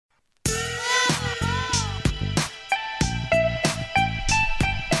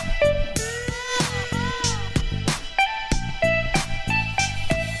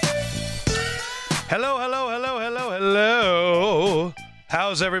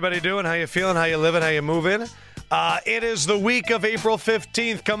How's everybody doing? How you feeling? How you living? How you moving? It is the week of April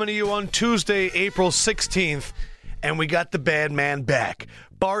 15th, coming to you on Tuesday, April 16th, and we got the bad man back.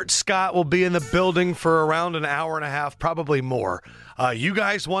 Bart Scott will be in the building for around an hour and a half, probably more. You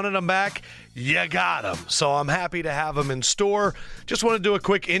guys wanted him back. You got him. So I'm happy to have him in store. Just want to do a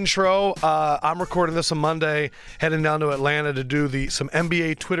quick intro. I'm recording this on Monday, heading down to Atlanta to do some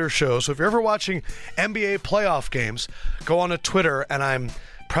NBA Twitter shows. So if you're ever watching NBA playoff games, go on to Twitter, and I'm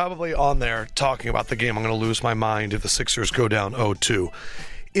probably on there talking about the game. I'm going to lose my mind if the Sixers go down 0-2.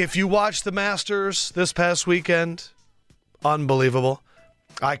 If you watched the Masters this past weekend, unbelievable.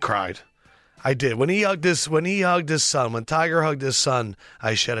 I cried. I did. When Tiger hugged his son,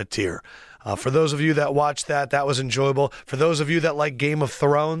 I shed a tear. For those of you that watched that was enjoyable. For those of you that like Game of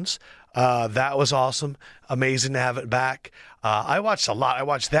Thrones, that was awesome. Amazing to have it back. I watched a lot. I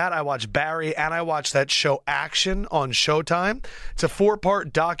watched that. I watched Barry, and I watched that show Action on Showtime. It's a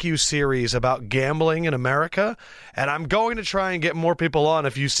 4-part docu-series about gambling in America, and I'm going to try and get more people on.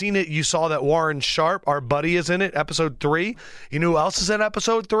 If you've seen it, you saw that Warren Sharp, our buddy, is in it, episode 3. You know who else is in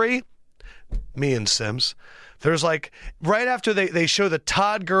episode 3? Me and Sims. There's right after they show the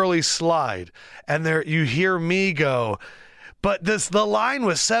Todd Gurley slide, and there you hear me go, but the line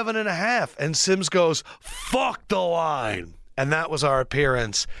was 7.5, and Sims goes, fuck the line. And that was our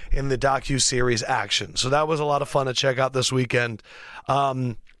appearance in the docu-series Action. So that was a lot of fun to check out this weekend.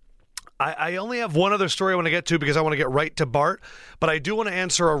 I only have one other story I want to get to because I want to get right to Bart, but I do want to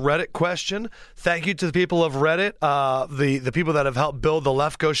answer a Reddit question. Thank you to the people of Reddit, the people that have helped build the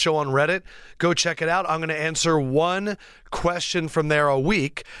Left Go show on Reddit. Go check it out. I'm going to answer one question from there a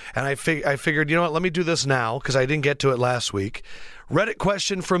week, and I figured, you know what, let me do this now because I didn't get to it last week. Reddit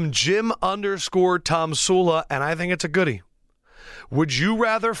question from Jim_Tom Sula, and I think it's a goodie. Would you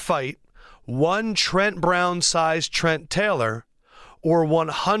rather fight one Trent Brown-sized Trent Taylor or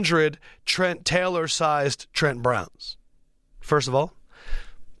 100 Trent Taylor-sized Trent Browns? First of all,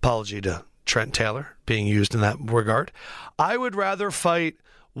 apology to Trent Taylor being used in that regard. I would rather fight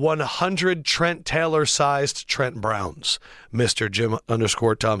 100 Trent Taylor-sized Trent Browns, Mr.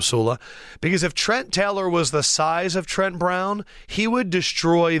 Jim_Tom Sula, because if Trent Taylor was the size of Trent Brown, he would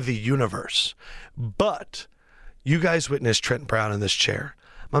destroy the universe. But you guys witnessed Trent Brown in this chair.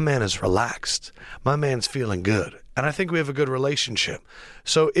 My man is relaxed. My man's feeling good. And I think we have a good relationship.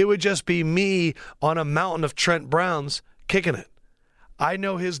 So it would just be me on a mountain of Trent Browns kicking it. I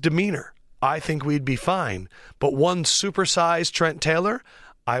know his demeanor. I think we'd be fine. But one supersized Trent Taylor,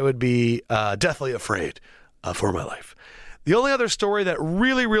 I would be deathly afraid for my life. The only other story that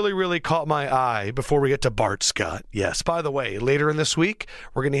really caught my eye before we get to Bart Scott. Yes, by the way, later in this week,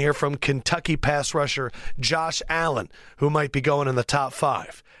 we're going to hear from Kentucky pass rusher Josh Allen, who might be going in the top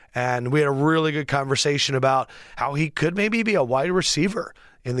 5. And we had a really good conversation about how he could maybe be a wide receiver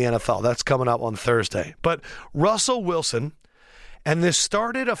in the NFL. That's coming up on Thursday. But Russell Wilson, and this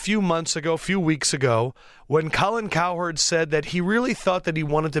started a few weeks ago, when Colin Cowherd said that he really thought that he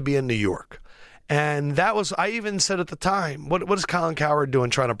wanted to be in New York. And that was, I even said at the time, what is Colin Cowherd doing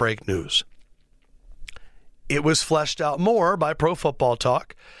trying to break news? It was fleshed out more by Pro Football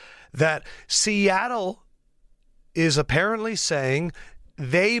Talk that Seattle is apparently saying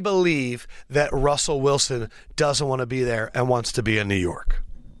they believe that Russell Wilson doesn't want to be there and wants to be in New York.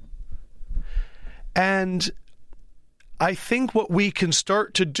 And I think what we can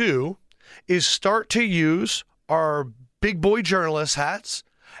start to do is start to use our big boy journalist hats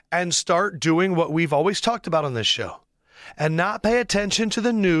and start doing what we've always talked about on this show and not pay attention to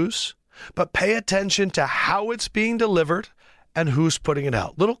the news, but pay attention to how it's being delivered and who's putting it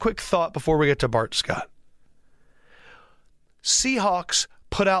out. Little quick thought before we get to Bart Scott. Seahawks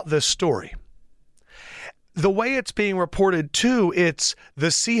put out this story. The way it's being reported too, it's the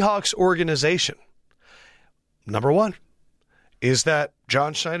Seahawks organization. Number one, is that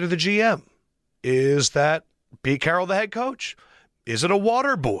John Schneider the GM? Is that Pete Carroll the head coach? Is it a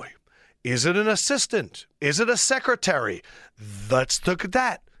water boy? Is it an assistant? Is it a secretary? Let's look at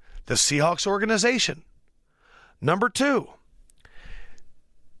that. The Seahawks organization. Number two,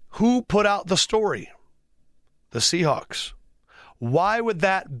 who put out the story? The Seahawks. Why would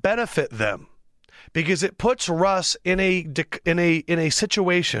that benefit them? Because it puts Russ in a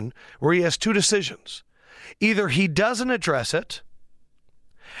situation where he has two decisions. Either he doesn't address it,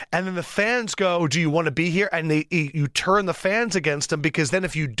 and then the fans go, do you want to be here? And you turn the fans against him, because then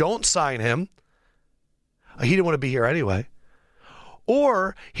if you don't sign him, he didn't want to be here anyway.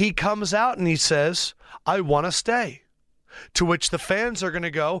 Or he comes out and he says, I want to stay. To which the fans are going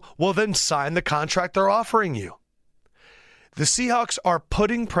to go, well, then sign the contract they're offering you. The Seahawks are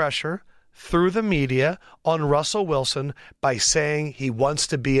putting pressure through the media on Russell Wilson by saying he wants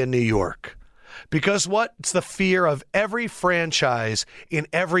to be in New York. Because what's the fear of every franchise in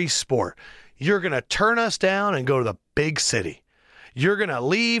every sport? You're going to turn us down and go to the big city. You're going to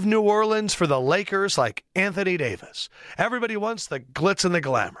leave New Orleans for the Lakers like Anthony Davis. Everybody wants the glitz and the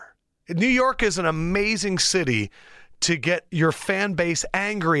glamour. New York is an amazing city to get your fan base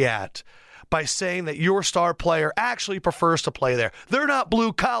angry at by saying that your star player actually prefers to play there. They're not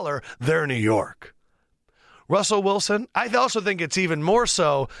blue collar, they're New York. Russell Wilson, I also think it's even more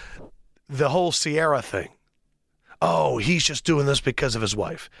so the whole Sierra thing. Oh, he's just doing this because of his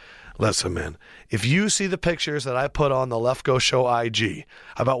wife. Listen, man, if you see the pictures that I put on the Left Go Show IG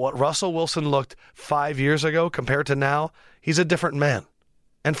about what Russell Wilson looked 5 years ago compared to now, he's a different man.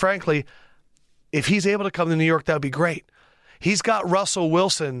 And frankly, if he's able to come to New York, that would be great. He's got Russell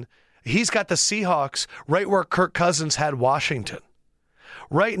Wilson. He's got the Seahawks right where Kirk Cousins had Washington.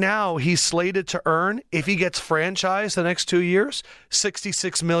 Right now, he's slated to earn, if he gets franchised the next 2 years,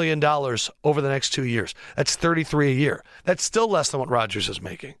 $66 million over the next 2 years. That's $33 a year. That's still less than what Rodgers is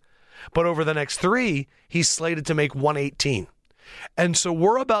making. But over the next 3, he's slated to make $118. And so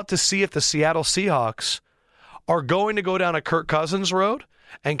we're about to see if the Seattle Seahawks are going to go down a Kirk Cousins road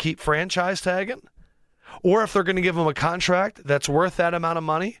and keep franchise tagging, or if they're going to give him a contract that's worth that amount of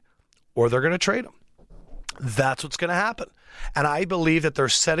money, or they're going to trade him. That's what's going to happen. And I believe that they're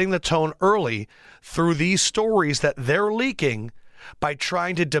setting the tone early through these stories that they're leaking by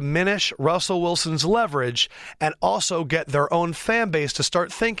trying to diminish Russell Wilson's leverage and also get their own fan base to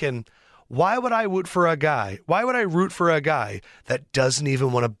start thinking, why would I root for a guy? Why would I root for a guy that doesn't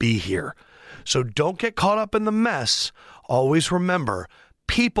even want to be here? So don't get caught up in the mess. Always remember,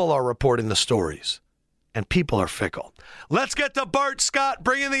 people are reporting the stories, and people are fickle. Let's get to Bart Scott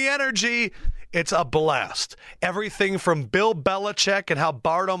bringing the energy. It's a blast. Everything from Bill Belichick and how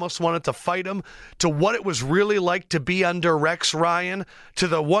Bart almost wanted to fight him, to what it was really like to be under Rex Ryan, to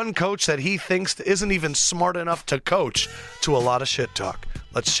the one coach that he thinks isn't even smart enough to coach, to a lot of shit talk.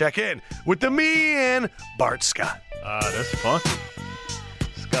 Let's check in with the man, Bart Scott. That's funky.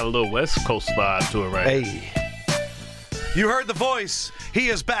 It's got a little West Coast vibe to it, right? Hey. You heard the voice. He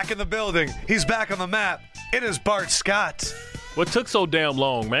is back in the building. He's back on the map. It is Bart Scott. What took so damn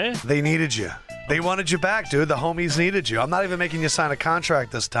long, man? They needed you. They wanted you back, dude. The homies needed you. I'm not even making you sign a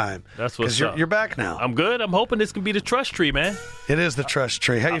contract this time. That's what's up. You're back now. I'm good. I'm hoping this can be the trust tree, man. It is the trust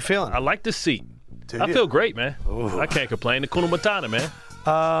tree. How you feeling? I like the seat. Dude, I feel great, man. Ooh. I can't complain. The Kuna Matata, man.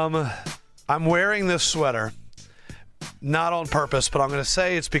 I'm wearing this sweater, not on purpose, but I'm going to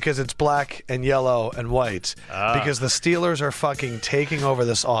say it's because it's black and yellow and white. Because the Steelers are fucking taking over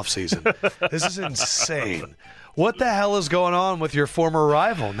this offseason. This is insane. What the hell is going on with your former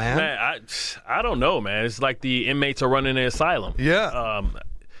rival, man? Man, I don't know, man. It's like the inmates are running the asylum. Yeah.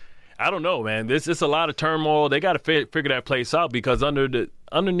 I don't know, man. It's a lot of turmoil. They got to figure that place out because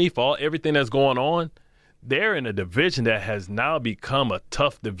underneath everything that's going on, they're in a division that has now become a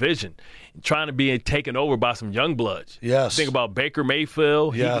tough division, trying to be taken over by some young bloods. Yes. Think about Baker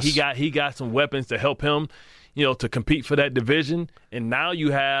Mayfield. Yes. He got some weapons to help him, to compete for that division. And now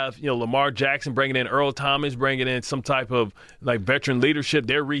you have, Lamar Jackson bringing in Earl Thomas, bringing in some type of like veteran leadership.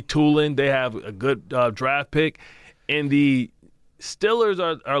 They're retooling. They have a good draft pick. And the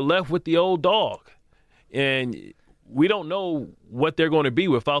Steelers are left with the old dog. And we don't know what they're going to be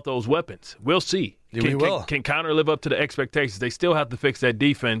without those weapons. We'll see. Can Connor live up to the expectations? They still have to fix that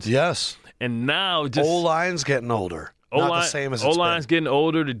defense. Yes. And now just O-line's getting older. Not the same as it's O-line's getting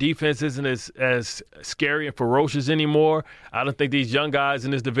older. The defense isn't as scary and ferocious anymore. I don't think these young guys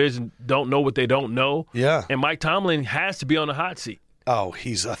in this division don't know what they don't know. Yeah. And Mike Tomlin has to be on the hot seat. Oh,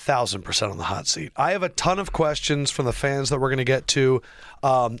 he's 1,000% on the hot seat. I have a ton of questions from the fans that we're going to get to.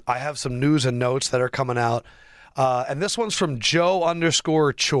 I have some news and notes that are coming out. And this one's from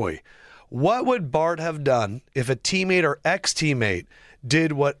Joe_Choi. What would Bart have done if a teammate or ex-teammate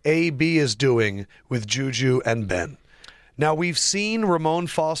did what AB is doing with Juju and Ben? Now, we've seen Ramon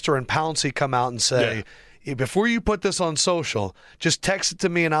Foster and Pouncey come out and say, before you put this on social, just text it to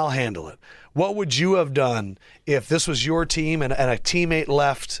me and I'll handle it. What would you have done if this was your team and a teammate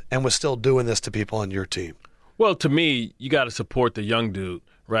left and was still doing this to people on your team? Well, to me, you got to support the young dude,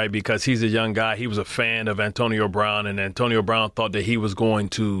 right? Because he's a young guy. He was a fan of Antonio Brown, and Antonio Brown thought that he was going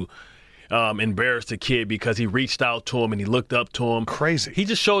to embarrass the kid because he reached out to him and he looked up to him. Crazy. He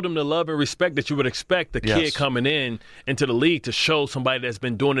just showed him the love and respect that you would expect the kid coming into the league to show somebody that's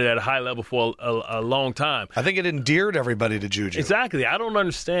been doing it at a high level for a long time. I think it endeared everybody to Juju. Exactly. I don't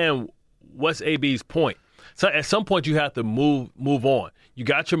understand what's AB's point. So at some point you have to move on. You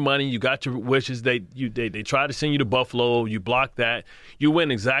got your money, you got your wishes. They try to send you to Buffalo. You block that. You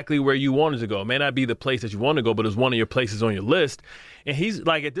went exactly where you wanted to go. It may not be the place that you want to go, but it's one of your places on your list. And he's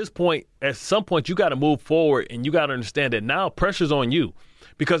like, at this point, at some point, you got to move forward, and you got to understand that now pressure's on you.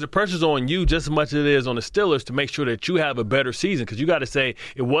 Because the pressure's on you just as much as it is on the Steelers to make sure that you have a better season. Because you got to say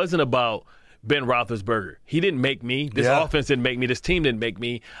it wasn't about Ben Roethlisberger. He didn't make me. This offense didn't make me. This team didn't make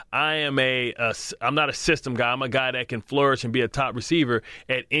me. I'm not a system guy. I'm a guy that can flourish and be a top receiver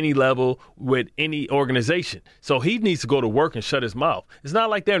at any level with any organization. So he needs to go to work and shut his mouth. It's not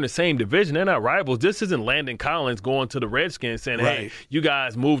like they're in the same division. They're not rivals. This isn't Landon Collins going to the Redskins saying, hey, you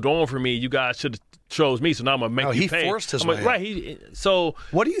guys moved on from me. You guys should have chose me, so now I'm going to make you pay. He forced his way. Right. So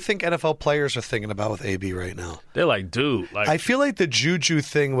what do you think NFL players are thinking about with AB right now? They're like, dude. I feel like the Juju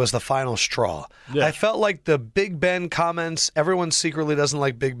thing was the final straw. Yeah. I felt like the Big Ben comments, everyone secretly doesn't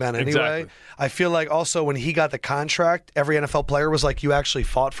like Big Ben anyway. Exactly. I feel like also when he got the contract, every NFL player was like, you actually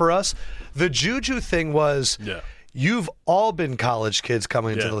fought for us. The Juju thing was... Yeah. You've all been college kids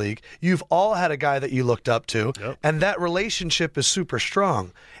coming into the league. You've all had a guy that you looked up to, and that relationship is super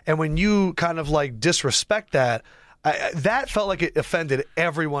strong. And when you kind of like disrespect that, that felt like it offended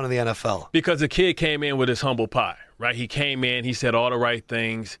everyone in the NFL. Because the kid came in with his humble pie, right? He came in, he said all the right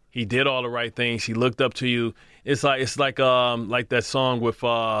things, he did all the right things, he looked up to you. It's like that song with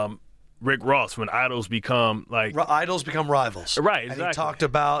Rick Ross, when idols become rivals. Right, exactly. And he talked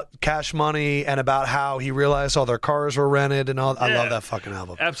about Cash Money and about how he realized all their cars were rented and all. I love that fucking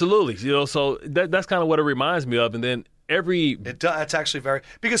album. Absolutely. So that's kind of what it reminds me of. And then that's actually very,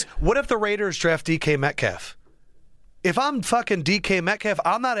 because what if the Raiders draft DK Metcalf? If I'm fucking DK Metcalf,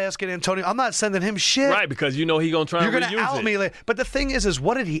 I'm not asking Antonio. I'm not sending him shit. Right, because you know he's going to try and reuse it. You're going to out me later. But the thing is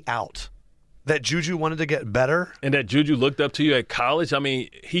what did he out? That Juju wanted to get better? And that Juju looked up to you at college? I mean,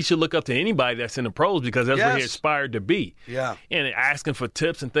 he should look up to anybody that's in the pros because that's where he aspired to be. Yeah. And asking for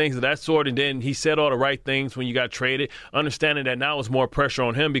tips and things of that sort. And then he said all the right things when you got traded, understanding that now it's more pressure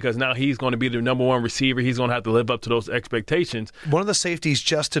on him because now he's going to be the number one receiver. He's going to have to live up to those expectations. One of the safeties,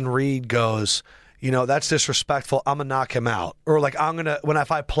 Justin Reed, goes, that's disrespectful. I'm going to knock him out. Or like,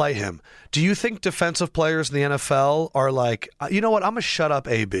 if I play him. Do you think defensive players in the NFL are like, you know what, I'm going to shut up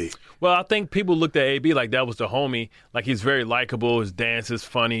AB? Well, I think people looked at AB like that was the homie. Like he's very likable. His dance is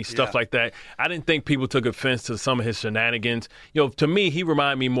funny, stuff like that. I didn't think people took offense to some of his shenanigans. To me, he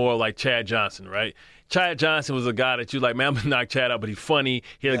reminded me more like Chad Johnson, right? Chad Johnson was a guy that you like, man, I'm going to knock Chad out, but he's funny.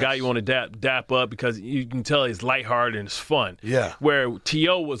 He's a guy you want to dap up because you can tell he's lighthearted and it's fun. Yeah. Where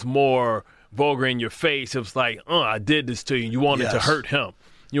T.O. was more vulgar in your face. It was like, I did this to you. You wanted to hurt him.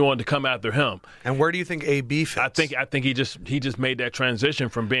 You wanted to come after him. And where do you think AB fits? I think he just made that transition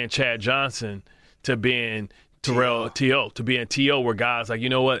from being Chad Johnson to being Terrell T.O. to being T.O. where guys like, you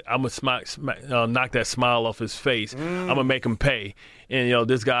know what, I'm going to knock that smile off his face. I'm going to make him pay. And,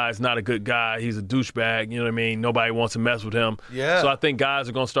 this guy's not a good guy. He's a douchebag. You know what I mean? Nobody wants to mess with him. Yeah. So I think guys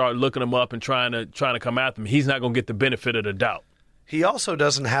are going to start looking him up and trying to come after him. He's not going to get the benefit of the doubt. He also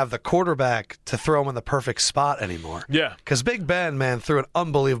doesn't have the quarterback to throw him in the perfect spot anymore. Yeah. Because Big Ben, man, threw an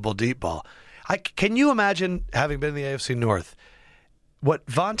unbelievable deep ball. Can you imagine, having been in the AFC North, what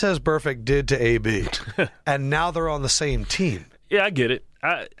Vontaze Burfict did to AB, and now they're on the same team? Yeah, I get it.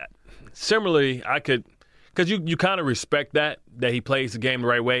 Similarly, I could, because you kind of respect that he plays the game the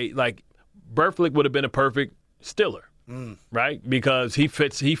right way. Like, Burfict would have been a perfect Steeler. Right? Because he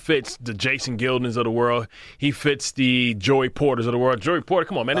fits the Jason Gildens of the world. He fits the Joey Porters of the world. Joey Porter,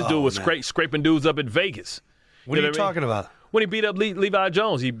 come on, man. This dude was scraping dudes up at Vegas. What are you talking about? When he beat up Levi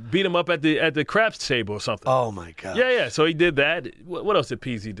Jones. He beat him up at the craps table or something. Oh, my God. Yeah. So he did that. What else did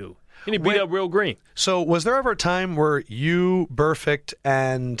Peasy do? And he beat up Real Green. So was there ever a time where you, Burfict,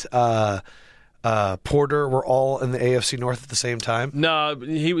 and Porter were all in the AFC North at the same time? No,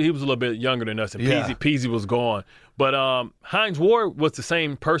 he was a little bit younger than us, and Peasy was gone. But Hines Ward was the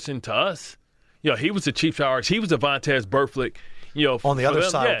same person to us. He was the Chief Showers. He was the Vontaze Burfict. On the other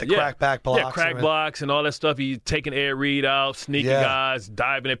side, the crack back blocks. Yeah, crack blocks and all that stuff. He's taking air read out, sneaking guys,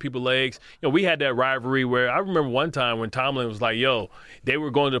 diving at people's legs. We had that rivalry where I remember one time when Tomlin was like, they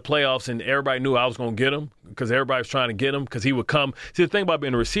were going to the playoffs and everybody knew I was going to get him because everybody was trying to get him because he would come. See, the thing about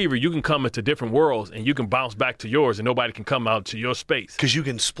being a receiver, you can come into different worlds and you can bounce back to yours and nobody can come out to your space. Because you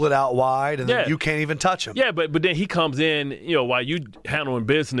can split out wide and then you can't even touch him. Yeah, but then he comes in, while you handling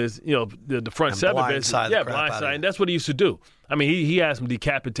business, the front seven business. Blindside. And that's what he used to do. I mean, he had some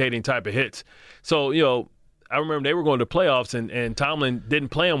decapitating type of hits. So, I remember they were going to playoffs, and Tomlin didn't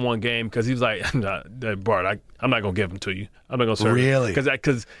play him one game because he was like, Bart, I'm not going to give him to you. I'm not going to serve Really?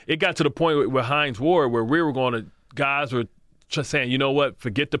 Because it got to the point with Hines Ward where we were going to – guys were saying, you know what,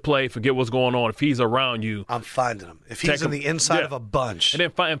 forget the play, forget what's going on. If he's around you, I'm finding him. If he's in the inside of a bunch.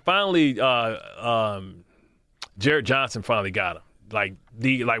 And then finally, Jared Johnson finally got him. Like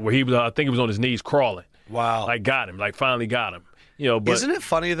where he was, I think he was on his knees crawling. Wow. Like got him. Like finally got him. But isn't it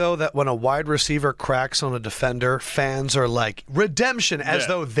funny though that when a wide receiver cracks on a defender, fans are like redemption as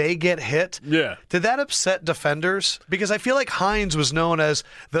though they get hit? Yeah. Did that upset defenders? Because I feel like Hines was known as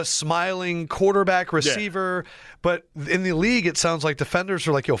the smiling quarterback receiver, but in the league it sounds like defenders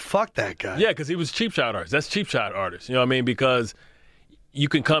are like, yo, fuck that guy. Yeah, because he was cheap shot artist. That's cheap shot artist. You know what I mean? Because you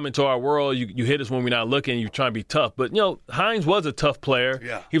can come into our world, you hit us when we're not looking, you're trying to be tough. But, Hines was a tough player.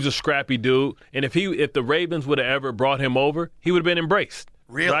 Yeah. He was a scrappy dude. And if the Ravens would have ever brought him over, he would have been embraced.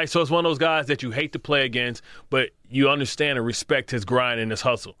 Really? Right? So it's one of those guys that you hate to play against, but you understand and respect his grind and his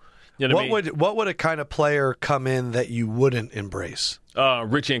hustle. You know what would a kind of player come in that you wouldn't embrace?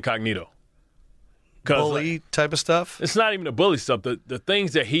 Richie Incognito. Bully type of stuff? It's not even the bully stuff. The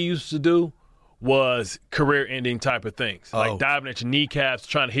things that he used to do was career-ending type of things, like diving at your kneecaps,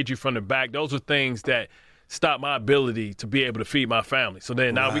 trying to hit you from the back. Those are things that stop my ability to be able to feed my family. So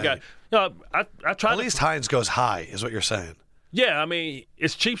then now we got, I try. At least Hines goes high, is what you're saying. Yeah, I mean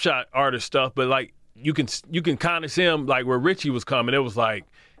it's cheap shot artist stuff, but like you can kind of see him like where Richie was coming. It was like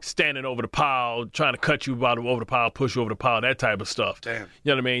standing over the pile, trying to cut you over the pile, push you over the pile, that type of stuff. Damn.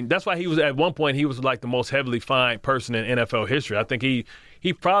 You know what I mean? That's why he was at one point he was like the most heavily fined person in NFL history. I think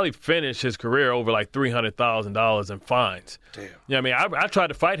he probably finished his career over like $300,000 in fines. Damn. You know what I mean? I tried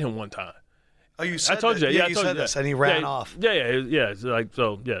to fight him one time. Oh, you said I told that. you that. Yeah, you said this, and he ran off. Yeah. It's like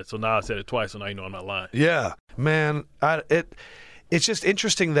so now I said it twice, so now you know I'm not lying. Yeah, man. It's just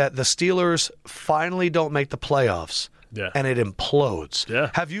interesting that the Steelers finally don't make the playoffs. Yeah. And it implodes.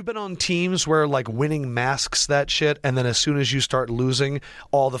 Yeah. Have you been on teams where like winning masks that shit, and then as soon as you start losing,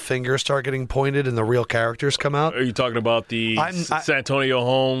 all the fingers start getting pointed and the real characters come out? Are you talking about the San Antonio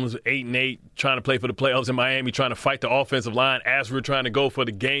Holmes 8-8 trying to play for the playoffs in Miami, trying to fight the offensive line as we're trying to go for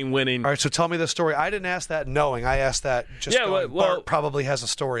the game-winning? All right, so tell me the story. I didn't ask that knowing. I asked that just Bart probably has a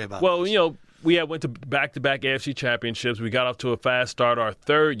story about this. We went to back-to-back AFC championships. We got off to a fast start our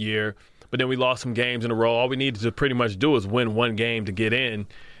third year. But then we lost some games in a row. All we needed to pretty much do is win one game to get in.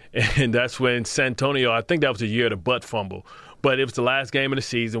 And that's when San Antonio, I think that was the year of the butt fumble. But it was the last game of the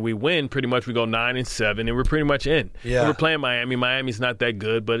season. We win pretty much. We go 9-7, and we're pretty much in. Yeah. We're playing Miami. Miami's not that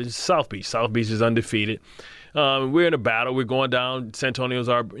good, but it's South Beach. South Beach is undefeated. We're in a battle. We're going down. San Antonio's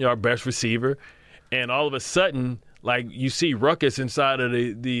our best receiver. And all of a sudden, like you see ruckus inside of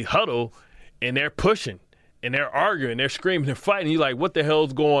the huddle, and they're pushing. And they're arguing, they're screaming and fighting. You're like, what the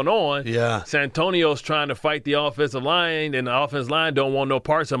hell's going on? Yeah. San Antonio's trying to fight the offensive line, and the offensive line don't want no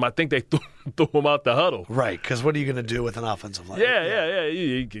parts of them. I think they threw him out the huddle. Right, because what are you going to do with an offensive line? Yeah.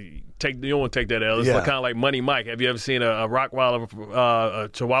 You don't want to take that L. It's kind of like Money Mike. Have you ever seen a Rottweiler, a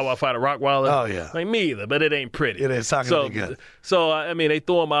Chihuahua fight a Rottweiler? Oh, yeah. Like me either, but it ain't pretty. It's not going to be good. So, I mean, they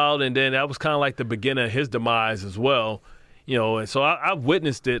threw him out, and then that was kind of like the beginning of his demise as well. And so I've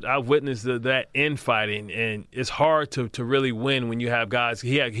witnessed it. I've witnessed that infighting, and it's hard to really win when you have guys.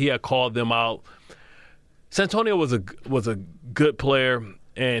 He had called them out. San Antonio was a good player,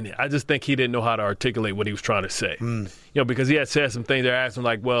 and I just think he didn't know how to articulate what he was trying to say. Because he had said some things. They're asking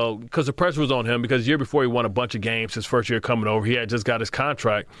like, well, because the pressure was on him. Because the year before he won a bunch of games, his first year coming over, he had just got his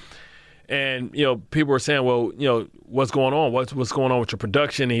contract. And, people were saying, well, what's going on? What's going on with your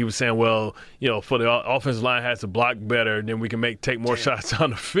production? And he was saying, well, for the offensive line has to block better, then we can take more shots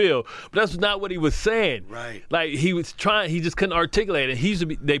on the field. But that's not what he was saying. Right. Like, he just couldn't articulate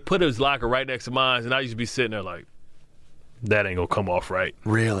it. They put his locker right next to mine, and I used to be sitting there like, that ain't going to come off right.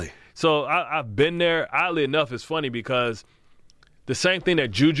 Really? So I've been there. Oddly enough, it's funny because the same thing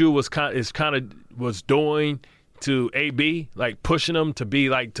that Juju was doing to AB, like pushing him to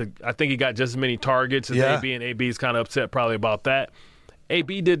be I think he got just as many targets as AB, and AB is kind of upset probably about that.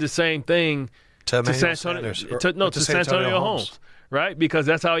 AB did the same thing to San Antonio Holmes, right? Because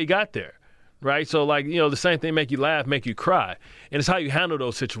that's how he got there, right? So the same thing make you laugh, make you cry, and it's how you handle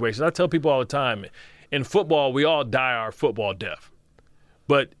those situations. I tell people all the time, in football, we all die our football death.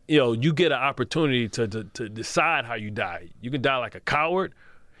 But, you get an opportunity to decide how you die. You can die like a coward,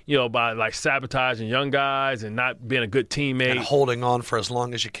 by sabotaging young guys and not being a good teammate. And holding on for as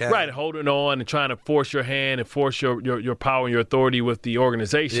long as you can. Right, holding on and trying to force your hand and force your power and your authority with the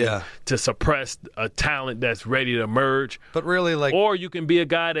organization to suppress a talent that's ready to emerge. But really, or you can be a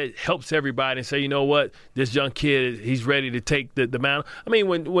guy that helps everybody and say, you know what, this young kid, he's ready to take the mantle. I mean,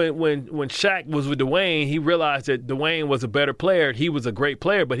 when Shaq was with Dwayne, he realized that Dwayne was a better player. He was a great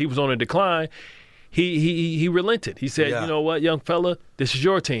player, but he was on a decline. He relented. He said, you know what, young fella, this is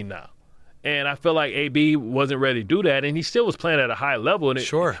your team now. And I feel like AB wasn't ready to do that, and he still was playing at a high level.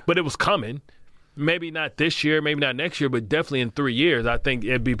 Sure. But it was coming. Maybe not this year, maybe not next year, but definitely in 3 years. I think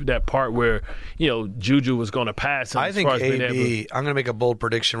it'd be that part where, Juju was going to pass him. I think AB, I'm going to make a bold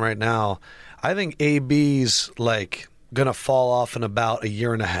prediction right now. I think AB's like going to fall off in about a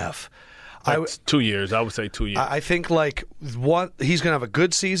year and a half. 2 years. I would say 2 years. I think like he's going to have a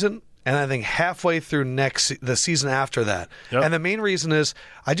good season. And I think halfway through the season after that. Yep. And the main reason is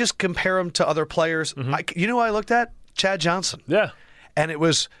I just compare him to other players. Mm-hmm. You know who I looked at? Chad Johnson. Yeah. And it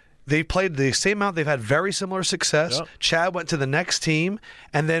was they played the same amount. They've had very similar success. Yep. Chad went to the next team.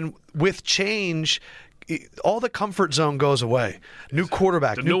 And then with change, all the comfort zone goes away. New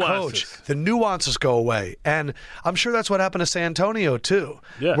quarterback, new coach. The nuances go away. And I'm sure that's what happened to San Antonio, too,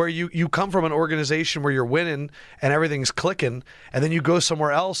 where you come from an organization where you're winning and everything's clicking, and then you go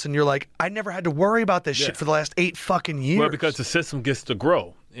somewhere else and you're like, I never had to worry about this shit for the last 8 fucking years. Well, because the system gets to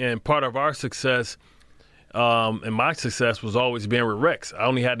grow. And part of our success and my success was always being with Rex. I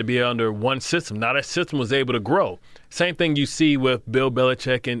only had to be under one system. Now that system was able to grow. Same thing you see with Bill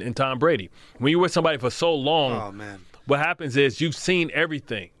Belichick and Tom Brady. When you're with somebody for so long, what happens is you've seen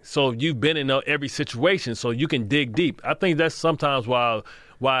everything. So you've been in every situation, so you can dig deep. I think that's sometimes why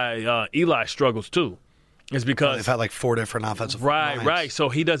Eli struggles too. It's because they've had like 4 different offensive lines. Right. So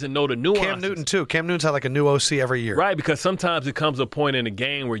he doesn't know the nuances. Cam Newton too. Cam Newton's had like a new OC every year. Right, because sometimes it comes a point in the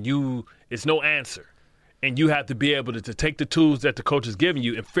game where it's no answer. And you have to be able to take the tools that the coach is giving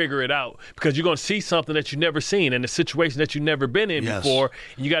you and figure it out, because you're going to see something that you've never seen in a situation that you've never been in before,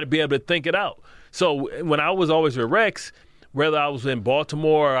 and you got to be able to think it out. So when I was always with Rex, whether I was in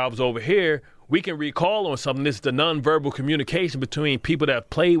Baltimore or I was over here, we can recall on something. This is the nonverbal communication between people that have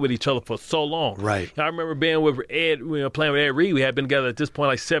played with each other for so long. Right. I remember being with Ed, playing with Ed Reed. We had been together at this point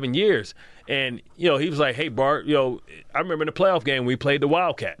like 7 years. And, he was like, hey, Bart, I remember in the playoff game we played the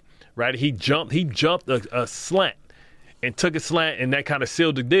Wildcat. Right, he jumped a slant and took a slant, and that kind of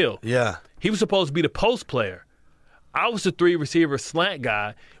sealed the deal. Yeah, he was supposed to be the post player. I was the 3-receiver slant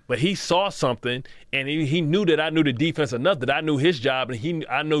guy, but he saw something, and he knew that I knew the defense enough that I knew his job, and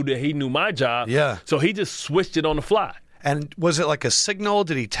I knew that he knew my job. Yeah, so he just switched it on the fly. And was it like a signal?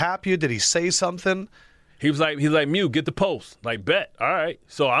 Did he tap you? Did he say something? He was like, Mew, get the post. Like, bet. All right.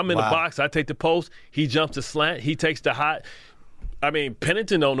 So I'm in the box. I take the post. He jumps the slant. He takes the hot. I mean,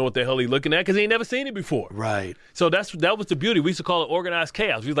 Pennington don't know what the hell he's looking at because he ain't never seen it before. Right. So that was the beauty. We used to call it organized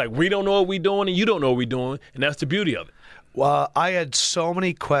chaos. We was like, we don't know what we're doing and you don't know what we're doing, and that's the beauty of it. Well, I had so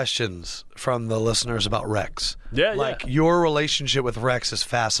many questions from the listeners about Rex. Yeah, like, your relationship with Rex is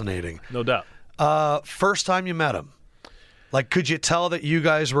fascinating. No doubt. First time you met him, like, could you tell that you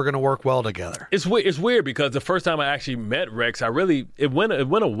guys were going to work well together? It's weird because the first time I actually met Rex, it went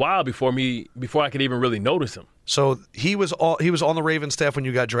a while before I could even really notice him. So he was on the Ravens staff when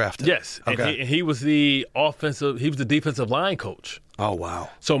you got drafted. Yes, okay. And he was the defensive line coach. Oh wow!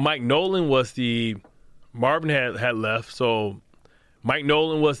 So Mike Nolan was Marvin had left, so Mike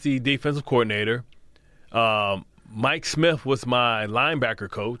Nolan was the defensive coordinator. Mike Smith was my linebacker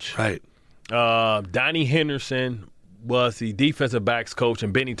coach. Right. Donnie Henderson was the defensive backs coach,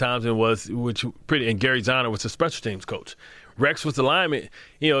 and Benny Thompson and Gary Zahner was the special teams coach. Rex was the lineman.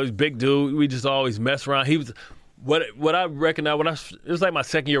 He's big dude. We just always mess around. He was what I recognize it was like my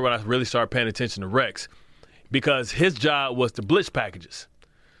second year when I really started paying attention to Rex, because his job was to blitz packages.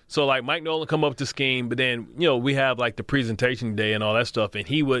 So like Mike Nolan come up with the scheme, but then we have like the presentation day and all that stuff, and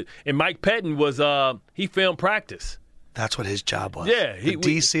Mike Pettin was he filmed practice. That's what his job was. Yeah,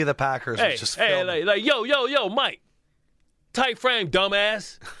 DC of the Packers was just filming. Like yo Mike. Tight frame,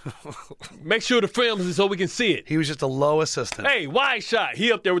 dumbass. Make sure the film is so we can see it. He was just a low assistant. Hey, wide shot.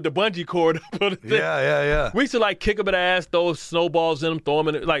 He up there with the bungee cord. Yeah. We used to like kick him in the ass, throw snowballs in him, throw him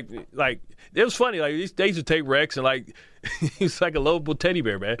in it. Like it was funny. Like they used to take Rex and like he was like a lovable teddy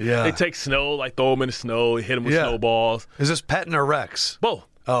bear, man. Yeah. They take snow, like throw him in the snow, hit him with snowballs. Is this Pettin or Rex? Both.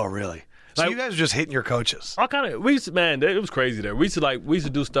 Oh, really? So you guys were just hitting your coaches. All kind of. It was crazy there. We used to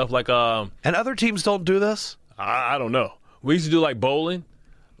do stuff like And other teams don't do this? I don't know. We used to do like bowling,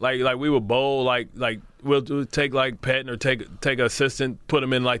 like we would bowl like we'll take like Pettin or take an assistant, put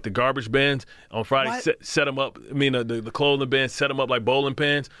them in like the garbage bins on Friday, set them up. I mean the clothing bins, set them up like bowling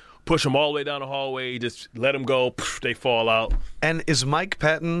pins, push them all the way down the hallway, just let them go, they fall out. And is Mike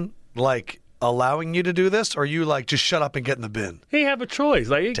Pettin like allowing you to do this, or are you like just shut up and get in the bin? He didn't have a choice.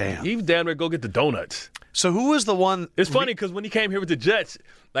 Like damn, was damn near go get the donuts. So who was the one? It's funny because when he came here with the Jets,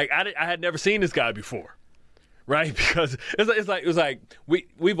 like I had never seen this guy before. Right, because it's like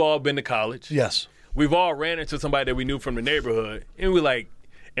we've all been to college. Yes, we've all ran into somebody that we knew from the neighborhood, and we like,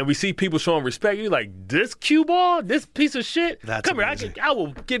 and we see people showing respect, you're like, this cue ball, this piece of shit. That's Come amazing. here, I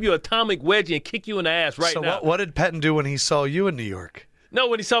will give you a atomic wedgie and kick you in the ass right now. So what did Pettin do when he saw you in New York? No,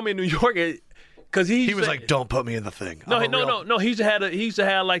 when he saw me in New York, because He was like, "Don't put me in the thing." No. He used to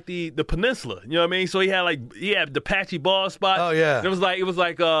have like the peninsula. You know what I mean? So he had the patchy ball spot. Oh, yeah. It was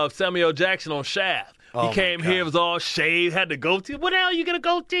like Samuel Jackson on Shaft. Oh, He came my here, God. it was all shaved, had the goatee. What the hell you get a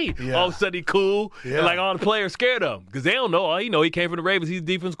goatee? Yeah. All of a sudden he cool. Yeah. And like all the players scared of him because they don't know. All he know, he came from the Ravens. He's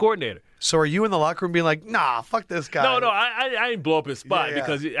the defense coordinator. So are you in the locker room being like, "Nah, fuck this guy"? No, I didn't blow up his spot Yeah.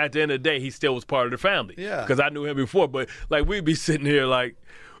 because at the end of the day, he still was part of the family. Yeah. Because I knew him before. But like we'd be sitting here like,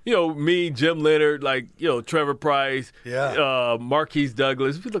 me, Jim Leonard, like, Trevor Price, Yeah. Marquise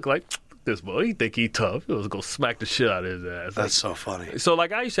Douglas. We look like this boy. He think he tough. He was gonna smack the shit out of his ass. That's so funny. So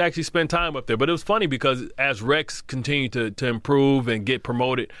like I used to actually spend time up there, but it was funny because as Rex continued to improve and get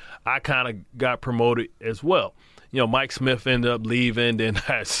promoted, I kind of got promoted as well. Mike Smith ended up leaving, then I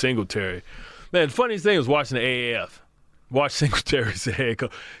had Singletary. Man, the funniest thing was watching the AAF. Watch Singletary as a head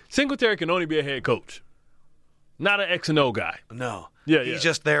coach. Singletary can only be a head coach, not an X and O guy. No. Yeah, He's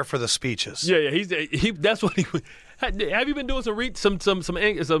just there for the speeches. Yeah. He. That's what he. Have you been doing some reconnaissance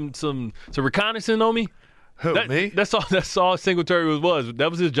on me? Who, me? That's all Singletary was. That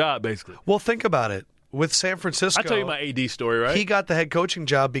was his job basically. Well, think about it. With San Francisco, I tell you my AD story, right? He got the head coaching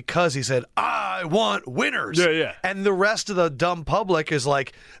job because he said, "I want winners." Yeah. And the rest of the dumb public is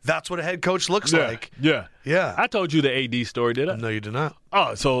like, "That's what a head coach looks like." Yeah. Yeah. I told you the AD story, did I? No, you did not.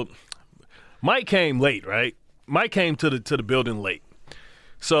 Oh, so Mike came late, right? Mike came to the building late.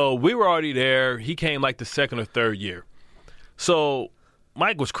 So we were already there. He came like the second or third year. So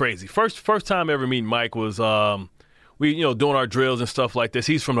Mike was crazy. First time ever meeting Mike was we doing our drills and stuff like this.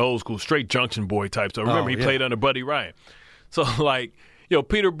 He's from the old school, straight junction boy type. So remember he played under Buddy Ryan. So like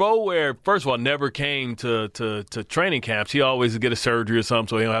Peter Boulware, first of all, never came to training camps. He always would get a surgery or something,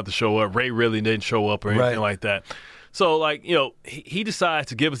 so he don't have to show up. Ray really didn't show up or anything like that. So like he decides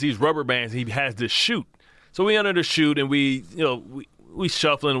to give us these rubber bands. He has this shoot. So we under the shoot and we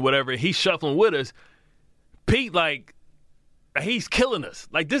shuffling or whatever. He's shuffling with us. Pete, like, he's killing us.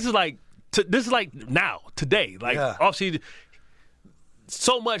 Like, this is like now, today. Like, obviously,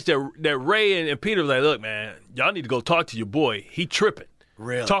 so much that Ray and Peter was like, look, man, y'all need to go talk to your boy. He tripping.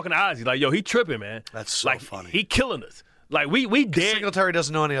 Really? Talking to Ozzy. Like, he tripping, man. That's so funny. He killing us. Like, we dead. Singletary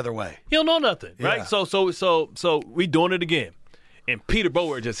doesn't know any other way. He don't know nothing, Yeah. right? So we doing it again. And Peter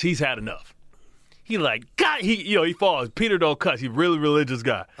Bower he's had enough. He like, God, he falls. Peter don't cuss. He's a really religious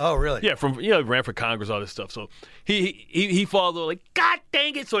guy. Oh, really? Yeah, ran for Congress, all this stuff. So he falls over like, God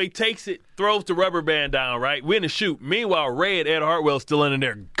dang it. So he takes it, throws the rubber band down, right? We in the shoot. Meanwhile, Ray and Ed Hartwell still in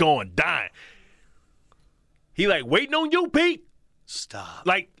there dying. He like, waiting on you, Pete. Stop.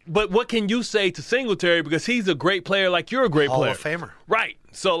 Like, but what can you say to Singletary? Because he's a great player like you're a great Hall player. of Famer. Right.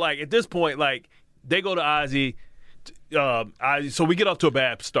 So, like, at this point, like, they go to Ozzy. So we get off to a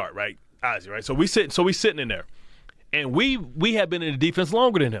bad start, right? Ozzy, right? So we sitting in there. And we have been in the defense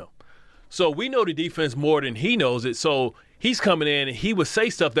longer than him. So we know the defense more than he knows it. So he's coming in and he would say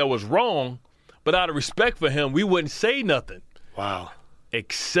stuff that was wrong, but out of respect for him, we wouldn't say nothing. Wow.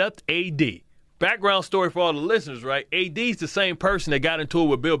 Except AD. Background story for all the listeners, right? AD's the same person that got into it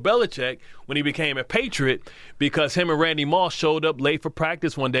with Bill Belichick when he became a Patriot because him and Randy Moss showed up late for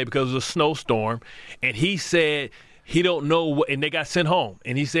practice one day because of a snowstorm. And he said he don't know what, and they got sent home.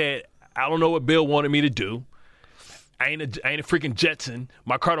 And he said, I don't know what Bill wanted me to do. I ain't a freaking Jetson.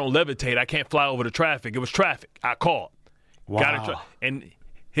 My car don't levitate. I can't fly over the traffic. It was traffic. I called. Wow. And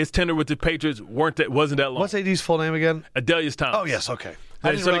his tenure with the Patriots wasn't that long. What's AD's full name again? Adelius Thomas. Oh, yes, okay. Yeah,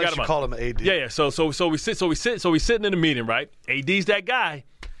 I didn't so they realize got you him called him AD. Yeah. So we sitting in the meeting, right? AD's that guy.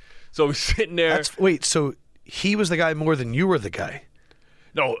 So we're sitting there. Wait, so he was the guy more than you were the guy?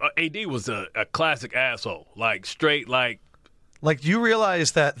 No, AD was a classic asshole. Like, straight, like. Like, you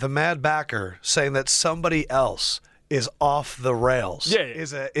realize that the mad backer saying that somebody else is off the rails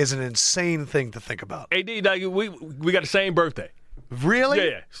is an insane thing to think about. AD, like, we got the same birthday. Really?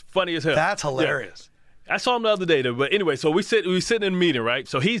 Yeah. It's funny as hell. That's hilarious. Yeah. I saw him the other day, but anyway, so we sitting in a meeting, right?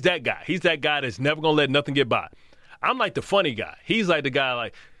 So he's that guy. He's that guy that's never going to let nothing get by. I'm like the funny guy. He's like the guy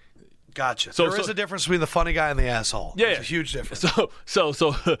like. Gotcha. So there is a difference between the funny guy and the asshole. Yeah. There's a huge difference.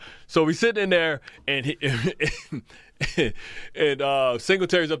 So we sitting in there, and and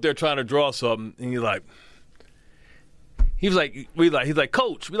Singletary's up there trying to draw something, and he's like,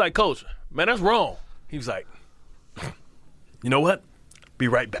 Coach. We like, Coach, man, that's wrong. He was like, you know what? Be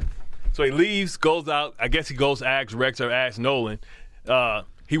right back. So he leaves, goes out. I guess he goes to ask Rex or ask Nolan.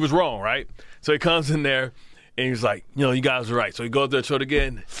 He was wrong, right? So he comes in there, and he's like, you guys are right. So he goes there, showed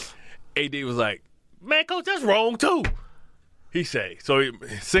again. AD was like, man, Coach, that's wrong too. He say,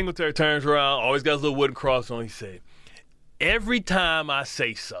 Singletary turns around, always got his little wooden cross on. He say, every time I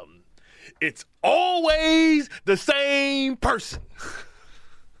say something, it's always the same person.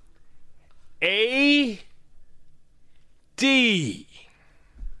 A-D.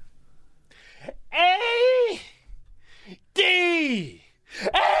 A-D.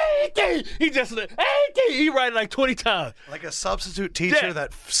 A-D. He just A-D. He write it like 20 times. Like a substitute teacher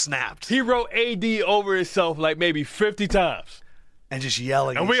that snapped. He wrote A-D over himself like maybe 50 times. And just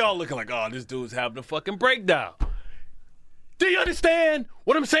yelling. And we all looking like, oh, this dude's having a fucking breakdown. Do you understand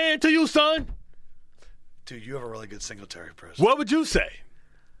what I'm saying to you, son? Dude, you have a really good Singletary press. What would you say?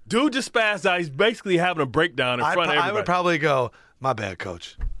 Dude just spazzed out. He's basically having a breakdown in front of everybody. I would probably go, my bad,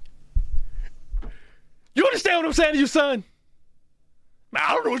 coach. You understand what I'm saying to you, son?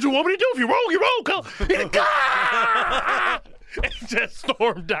 I don't know what you want me to do. If you're wrong, you're wrong. He just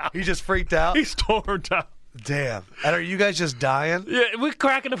stormed out. He just freaked out? He stormed out. Damn. And are you guys just dying? Yeah, we're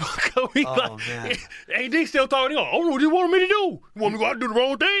cracking the fuck up. Man. AD still talking. I don't know what you want me to do. You want me to go out and do the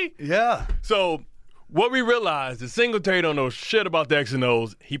wrong thing? Yeah. So what we realized is Singletary don't know shit about the X and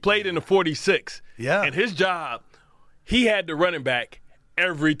O's. He played in the 46. Yeah. And his job, he had the running back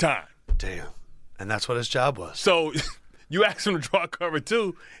every time. Damn. And that's what his job was. So you ask him to draw cover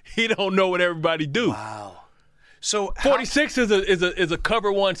 2, he don't know what everybody do. Wow. So 46 is a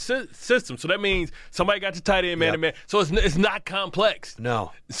cover 1 system. So that means somebody got the tight end man to man. So it's not complex.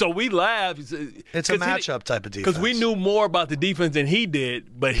 No. So we laughed. It's a matchup type of defense. Because we knew more about the defense than he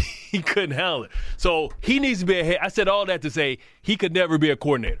did, but he couldn't handle it. So he needs to be a head. I said all that to say he could never be a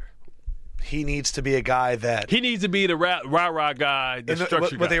coordinator. He needs to be a guy that... He needs to be the rah-rah guy, the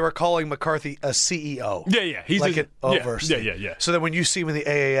structure guy. What they were calling McCarthy a CEO. Yeah. He's like an overseer. Yeah. So that when you see him in the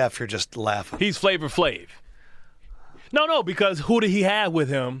AAF, you're just laughing. He's Flavor Flav. No, because who did he have with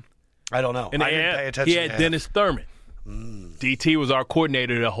him? I don't know. I didn't pay attention. He had Dennis Thurman. DT was our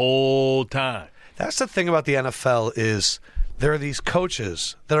coordinator the whole time. That's the thing about the NFL is there are these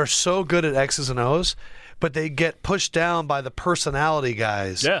coaches that are so good at X's and O's, but they get pushed down by the personality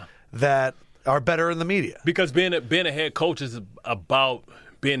guys that are better in the media. Because being a head coach is about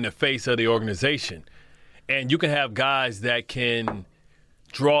being the face of the organization. And you can have guys that can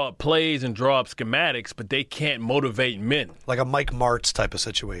draw up plays and draw up schematics, but they can't motivate men. Like a Mike Martz type of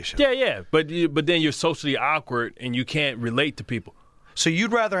situation. Yeah. But then you're socially awkward and you can't relate to people. So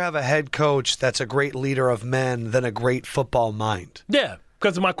you'd rather have a head coach that's a great leader of men than a great football mind? Yeah,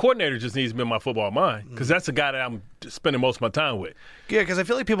 because my coordinator just needs to be my football mind, because that's the guy that I'm spending most of my time with. Yeah, because I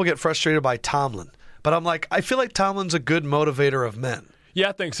feel like people get frustrated by Tomlin. But I'm like, I feel like Tomlin's a good motivator of men. Yeah,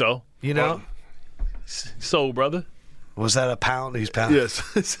 I think so. You know? So, brother. Was that a pound? He's pounding.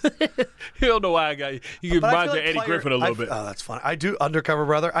 Yes. You don't know why I got you. You remind me of Eddie Griffin a little bit. Oh, that's funny. I do, undercover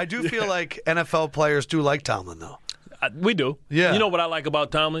brother. I do feel like NFL players do like Tomlin, though. We do. Yeah. You know what I like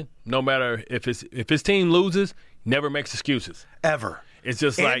about Tomlin? No matter if his team loses, never makes excuses. Ever. It's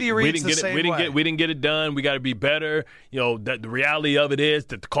just Andy like Reid's we didn't get it done. We got to be better. You know, that the reality of it is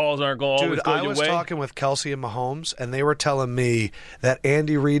that the calls aren't going to always go your way. I was talking with Kelsey and Mahomes, and they were telling me that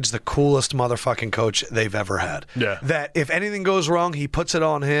Andy Reid's the coolest motherfucking coach they've ever had. Yeah. That if anything goes wrong, he puts it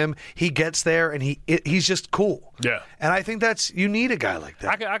on him. He gets there, and he's just cool. Yeah. And I think you need a guy like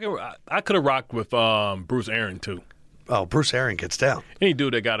that. I could have rocked with Bruce Aaron too. Oh, Bruce Aaron gets down. Any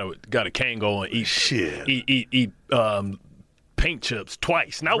dude that got a Kango and eat paint chips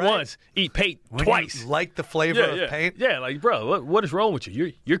twice, not once. Eat paint twice. You like the flavor of paint? Yeah, like, bro, what is wrong with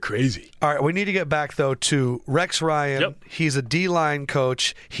you? You're crazy. All right, we need to get back, though, to Rex Ryan. Yep. He's a D-line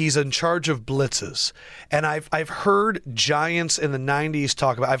coach. He's in charge of blitzes. And I've heard Giants in the 90s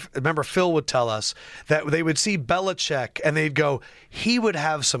talk about, I remember Phil would tell us that they would see Belichick and they'd go, he would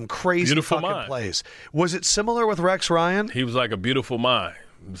have some crazy beautiful fucking plays. Was it similar with Rex Ryan? He was like a beautiful mind.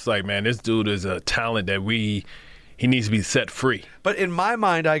 It's like, man, this dude is a talent that he needs to be set free. But in my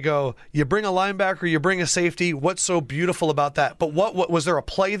mind, I go, you bring a linebacker, you bring a safety. What's so beautiful about that? But what was there a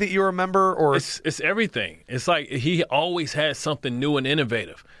play that you remember? Or it's everything. It's like he always had something new and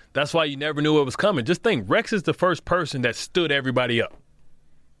innovative. That's why you never knew it was coming. Just think, Rex is the first person that stood everybody up.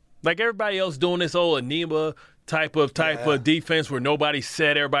 Like everybody else doing this old amoeba type of defense where nobody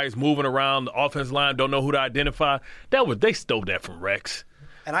said, everybody's moving around, the offensive line don't know who to identify. They stole that from Rex.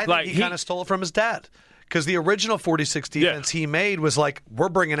 And I think he kind of stole it from his dad. Because the original 46 defense he made was like, we're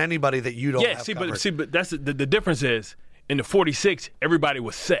bringing anybody that you don't have covered. But that's the difference is, in the 46, everybody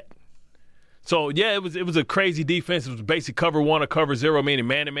was set. So, yeah, it was a crazy defense. It was basically cover 1 or cover 0, meaning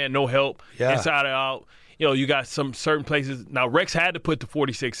man-to-man, no help, inside or out. you got some certain places. Now, Rex had to put the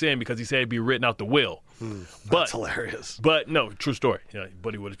 46 in because he said it'd be written out the will. That's hilarious. But, no, true story.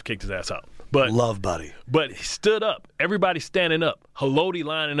 Buddy would have kicked his ass out. But Love Buddy. But he stood up. Everybody standing up. Haloti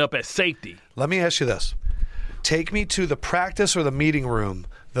lining up at safety. Let me ask you this. Take me to the practice or the meeting room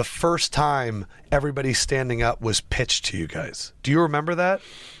the first time everybody standing up was pitched to you guys. Do you remember that?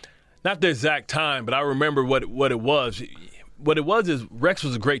 Not the exact time, but I remember what it was. What it was is Rex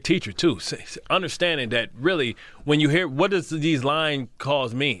was a great teacher, too. Understanding that really when you hear what does these line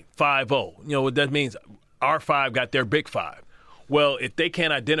calls mean? 5-0. What that means, our five got their big five. Well, if they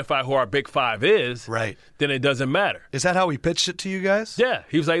can't identify who our big five is, right, then it doesn't matter. Is that how he pitched it to you guys? Yeah.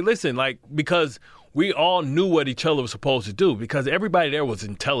 He was like, listen, because we all knew what each other was supposed to do because everybody there was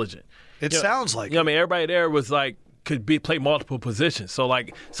intelligent. It sounds like everybody there was could play multiple positions. So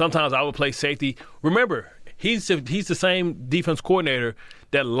sometimes I would play safety. Remember, he's the same defense coordinator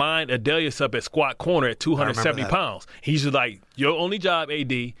that lined Adelius up at squat corner at 270 pounds. He's just like, your only job,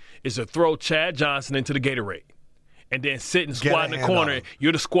 AD, is to throw Chad Johnson into the Gatorade and then sit and squat in the corner.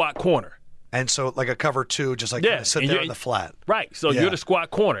 You're the squat corner. And so like a cover two, just kind of sit there in the flat. Right. So you're the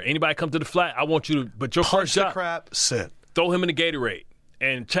squat corner. Anybody come to the flat, I want you to, but your punch first job, the crap, sit. Throw him in the Gatorade.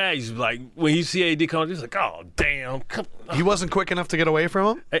 And Chad's like, when he see AD come, he's like, oh, damn. He wasn't quick enough to get away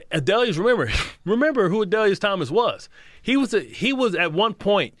from him? Adelius, remember who Adelius Thomas was. He was at one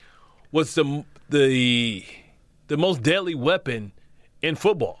point was the most deadly weapon in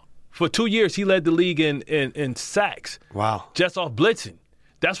football. For 2 years, he led the league in sacks. Wow. Just off blitzing.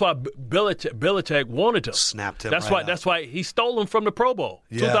 That's why Belichick wanted him. Snapped him. That's why he stole him from the Pro Bowl.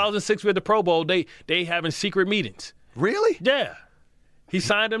 Yeah. 2006 with the Pro Bowl, they having secret meetings. Really? Yeah. He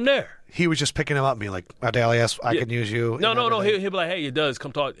signed him there. He was just picking him up and being like, Adelius, I can use you. No. He'd be like, hey, it does.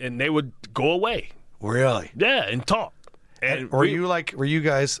 Come talk. And they would go away. Really? Yeah, and talk. And were you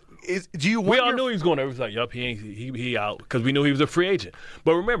guys, do you want we all knew he was going there. It was like, yup, he out because we knew he was a free agent.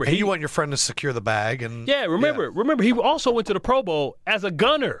 But remember, you want your friend to secure the bag. Remember, he also went to the Pro Bowl as a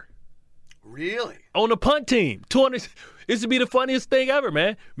gunner. Really? On the punt team. 200. This would be the funniest thing ever,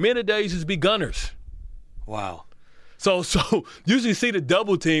 man. Men of days used to be gunners. Wow. So usually see the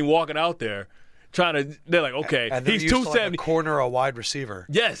double team walking out there they're like, okay, and he's 270. Like a corner, a wide receiver.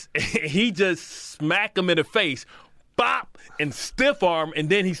 Yes. He just smacked him in the face, bop, and stiff arm, and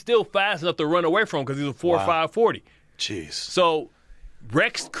then he's still fast enough to run away from him because he's a 4.5 40. Jeez. So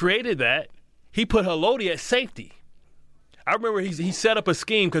Rex created that. He put Haloti at safety. I remember he set up a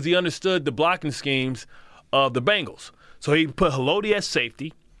scheme because he understood the blocking schemes of the Bengals. So he put Haloti at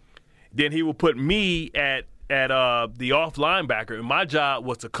safety. Then he would put me at the off linebacker, and my job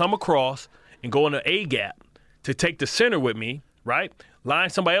was to come across and go in the A gap to take the center with me, right? Line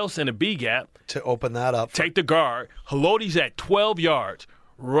somebody else in the B gap. To open that up. Take the guard. Haloti's at 12 yards,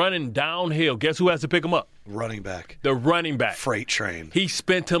 running downhill. Guess who has to pick him up? Running back. The running back. Freight train. He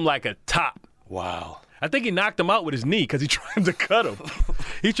spent him like a top. Wow. I think he knocked him out with his knee because he tried to cut him.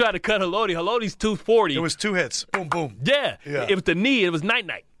 He tried to cut Haloti. Haloti's 240. It was 2 hits. Boom, boom. Yeah. It was the knee. It was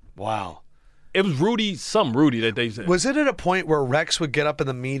night-night. Wow. It was Rudy that they said. Was it at a point where Rex would get up in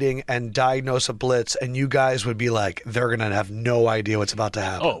the meeting and diagnose a blitz and you guys would be like, they're going to have no idea what's about to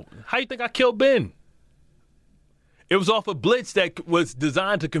happen? Oh, how you think I killed Ben? It was off a blitz that was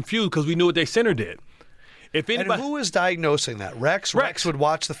designed to confuse because we knew what their center did. And who was diagnosing that? Rex? Rex would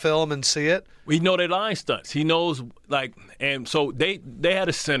watch the film and see it? We know their line stunts. He knows, and so they had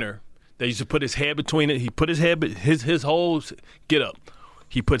a center that used to put his head between it. He put his head, his whole get up.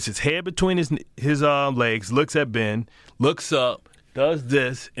 He puts his head between his legs, looks at Ben, looks up, does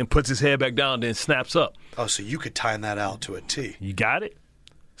this, and puts his head back down, then snaps up. Oh, so you could time that out to a T. You got it?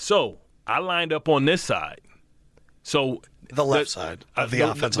 So I lined up on this side. So the left side of the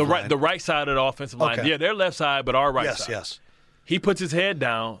offensive line. The right side of the offensive line. Yeah, their left side, but our right side. Yes. He puts his head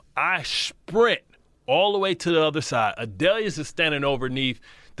down. I sprint all the way to the other side. Adelius is standing underneath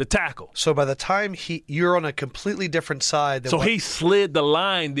the tackle. So by the time you're on a completely different side. He slid the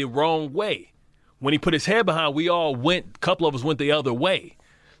line the wrong way. When he put his head behind, a couple of us went the other way.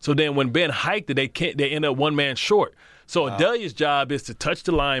 So then when Ben hiked it, they end up one man short. So Adelius' job is to touch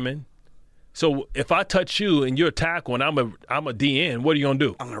the lineman. So if I touch you and you're a tackle and I'm a DN, what are you going to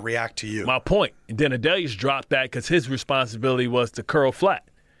do? I'm going to react to you. My point. And then Adelius dropped that because his responsibility was to curl flat.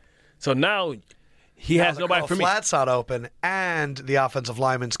 So now he has nobody for me. Flat's not open, and the offensive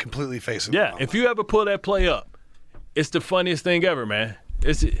lineman's completely facing. Yeah, if you ever pull that play up, it's the funniest thing ever, man.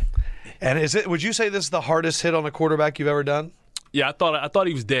 And would you say this is the hardest hit on a quarterback you've ever done? Yeah, I thought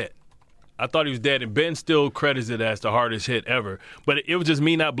he was dead. I thought he was dead, and Ben still credits it as the hardest hit ever. But it was just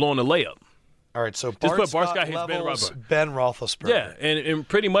me not blowing the layup. All right, so Bart's got his Ben Roethlisberger. Yeah, and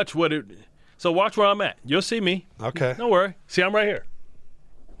pretty much So watch where I'm at. You'll see me. Okay. Don't worry. See, I'm right here.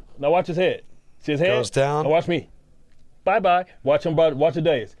 Now watch his head. See his head? Goes down. Now watch me. Bye-bye. Watch him. Watch the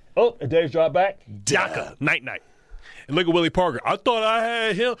days. Oh, the days drop back. Yaka. Night-night. And look at Willie Parker. I thought I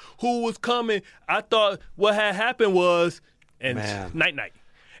had him. Who was coming? I thought what had happened was, and night-night.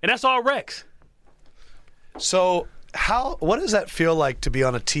 And that's all Rex. So what does that feel like to be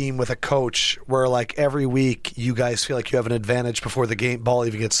on a team with a coach where, like, every week you guys feel like you have an advantage before the ball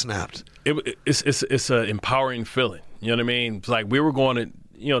even gets snapped? It's an empowering feeling. You know what I mean? It's like we were going to,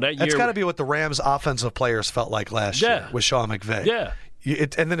 that year. That's got to be what the Rams offensive players felt like last year with Sean McVay. Yeah.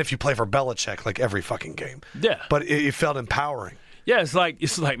 And then if you play for Belichick, like every fucking game. Yeah. But it felt empowering. Yeah, it's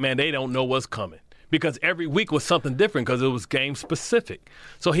like, man, they don't know what's coming. Because every week was something different because it was game specific.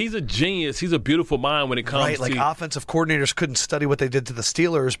 So he's a genius. He's a beautiful mind when it comes to. Right, like offensive coordinators couldn't study what they did to the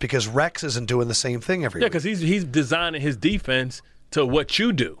Steelers because Rex isn't doing the same thing every week. Yeah, because he's designing his defense to what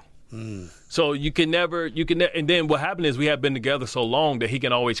you do. So you can never, and then what happened is we have been together so long that he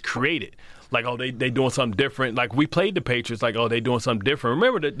can always create it. Like, oh, they doing something different. Like, we played the Patriots, like, oh, they doing something different.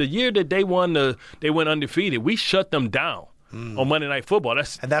 Remember, the year that they went undefeated, we shut them down on Monday Night Football.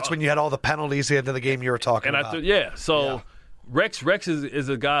 That's when you had all the penalties at the end of the game you were talking about. Rex is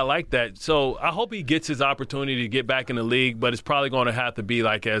a guy like that. So I hope he gets his opportunity to get back in the league, but it's probably going to have to be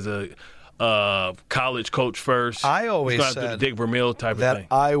like as a college coach first. I always said the Dick Vermeil type of thing.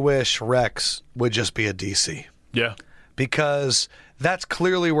 I wish Rex would just be a DC. Yeah. Because that's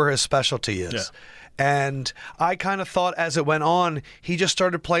clearly where his specialty is. Yeah. And I kind of thought as it went on, he just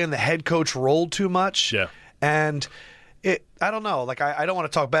started playing the head coach role too much. Yeah. And I don't know. Like, I don't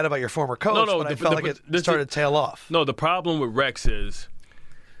want to talk bad about your former coach, but I felt like it started to tail off. No, the problem with Rex is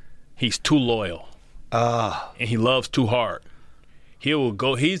he's too loyal. And he loves too hard. He will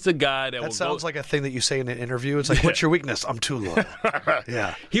go. He's the guy that will go. That sounds like a thing that you say in an interview. It's like, what's your weakness? I'm too loyal.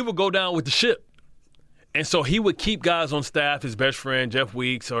 Yeah. He would go down with the ship. And so he would keep guys on staff, his best friend, Jeff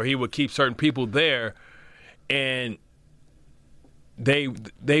Weeks, or he would keep certain people there, and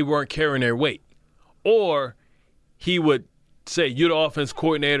they weren't carrying their weight. Or he would say, you're the offense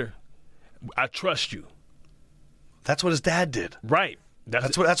coordinator. I trust you. That's what his dad did. Right.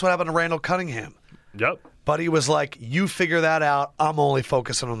 That's what happened to Randall Cunningham. Yep. Buddy was like, you figure that out. I'm only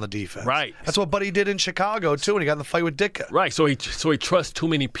focusing on the defense. Right. That's what Buddy did in Chicago, too, when he got in the fight with Ditka. Right. So he trusts too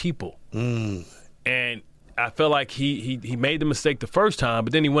many people. And I feel like he made the mistake the first time,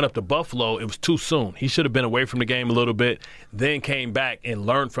 but then he went up to Buffalo. It was too soon. He should have been away from the game a little bit, then came back and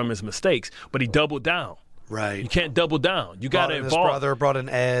learned from his mistakes. But he doubled down. Right. You can't double down. You got to involve. His brother brought in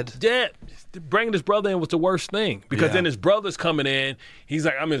Ed. Yeah. Bringing his brother in was the worst thing because then his brother's coming in. He's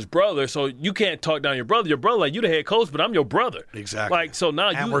like, I'm his brother, so you can't talk down your brother. Your brother, like, you the head coach, but I'm your brother. Exactly. Like, so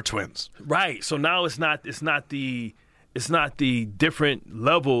now we're twins. Right. So now it's not the different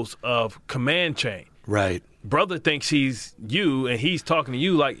levels of command chain. Right. Brother thinks he's you, and he's talking to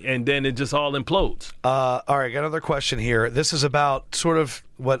you, like, and then it just all implodes. All right, got another question here. This is about sort of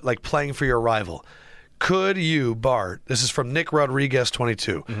playing for your rival. Could you, Bart, this is from Nick Rodriguez,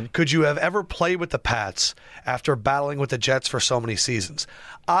 22, could you have ever played with the Pats after battling with the Jets for so many seasons?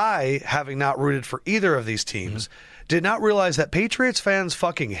 I, having not rooted for either of these teams, did not realize that Patriots fans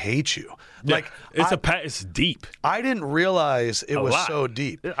fucking hate you. Yeah, like it's deep. I didn't realize it was so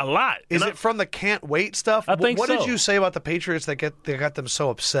deep. A lot. Is it from the can't wait stuff? I think what so. Did you say about the Patriots that got them so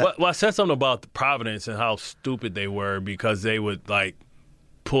upset? Well, I said something about the Providence and how stupid they were because they would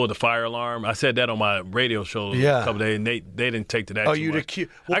pull the fire alarm. I said that on my radio show a couple days, and they didn't take to that. Oh, you'd accuse.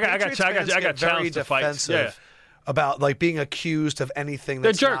 I got challenged to fight. Yeah. About being accused of anything.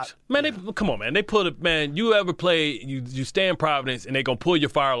 They're That's jerks, man. Come on, man. They put it, man. You ever play? You stay in Providence, and they gonna pull your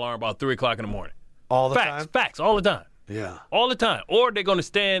fire alarm about 3:00 in the morning. All the time. Facts, all the time. Yeah, all the time. Or they're gonna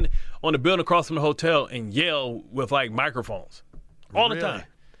stand on the building across from the hotel and yell with microphones. All the time.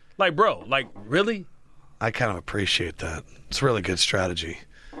 Like, bro, really? I kind of appreciate that. It's a really good strategy.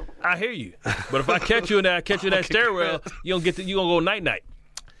 I hear you, but if I catch you in that stairwell, you gonna go night.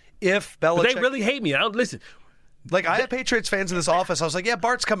 If Belichick, but they really hate me. I don't listen. Like, I had Patriots fans in this office. I was like, yeah,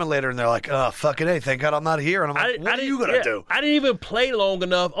 Bart's coming later. And they're like, oh, fucking A, thank God I'm not here. And I'm like, what are you going to do? I didn't even play long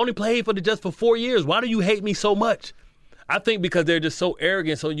enough. Only played for the Jets for 4 years. Why do you hate me so much? I think because they're just so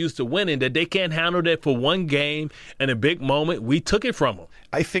arrogant, so used to winning, that they can't handle that for one game and a big moment. We took it from them.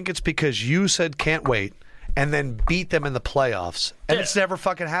 I think it's because you said can't wait and then beat them in the playoffs. And it's never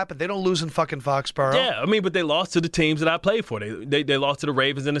fucking happened. They don't lose in fucking Foxborough. Yeah, I mean, but they lost to the teams that I played for. They lost to the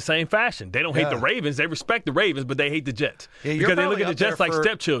Ravens in the same fashion. They don't hate the Ravens. They respect the Ravens, but they hate the Jets. Yeah, because they look at the Jets like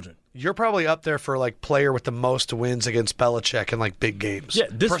stepchildren. You're probably up there for player with the most wins against Belichick in big games. Yeah,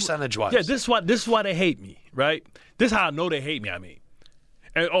 percentage-wise. Yeah, this is why they hate me, right? This is how I know they hate me,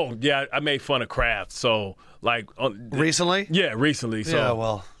 And, I made fun of Kraft. So, like. Recently? Yeah, recently. So, yeah,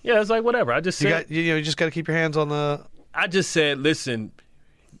 well. Yeah, it's like, whatever. I just said. You just got to keep your hands on the. I just said, listen,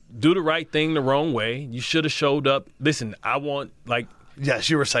 do the right thing the wrong way. You should have showed up. Listen, I want, like. Yes,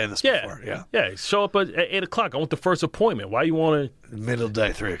 you were saying this before. Yeah. Yeah, show up at 8 o'clock. I want the first appointment. Why you want to. Middle of the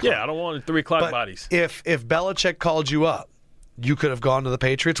day, 3 o'clock. Yeah, I don't want 3 o'clock bodies. If Belichick called you up, you could have gone to the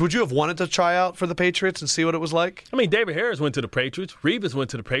Patriots. Would you have wanted to try out for the Patriots and see what it was like? I mean, David Harris went to the Patriots. Revis went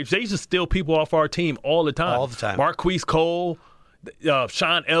to the Patriots. They used to steal people off our team all the time. All the time. Marquise Cole,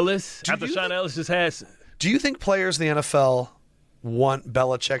 Sean Ellis. Ellis just has. Do you think players in the NFL want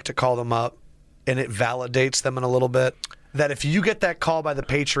Belichick to call them up and it validates them in a little bit? That if you get that call by the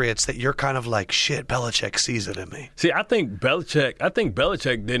Patriots, that you're kind of like, shit, Belichick sees it in me. See, I think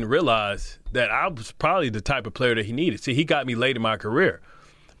Belichick didn't realize that I was probably the type of player that he needed. See, he got me late in my career,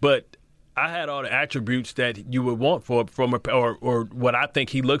 but I had all the attributes that you would want or what I think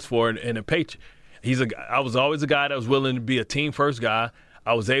he looks for in a Patriot. I was always a guy that was willing to be a team first guy.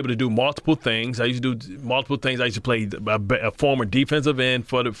 I was able to do multiple things. I used to do multiple things. I used to play a former defensive end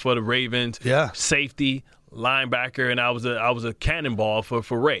for the Ravens. Yeah. Safety, linebacker, and I was a cannonball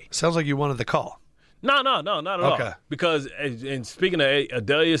for Ray. Sounds like you wanted the call. No, not at all. Because, and speaking of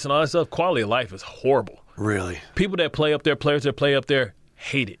Adelius and all that stuff, quality of life is horrible. Really? People that play up there, players that play up there,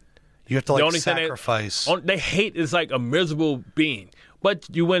 hate it. You have to sacrifice. They hate it's like a miserable being. But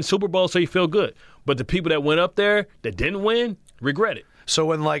you win Super Bowl, so you feel good. But the people that went up there that didn't win, regret it. So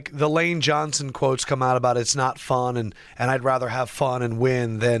when like the Lane Johnson quotes come out about it's not fun and I'd rather have fun and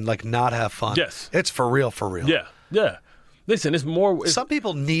win than like not have fun. Yes. It's for real. Yeah. Listen, it's more. Some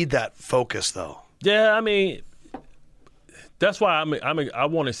people need that focus though. Yeah, I mean, that's why I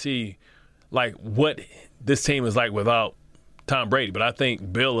want to see like what this team is like without Tom Brady. But I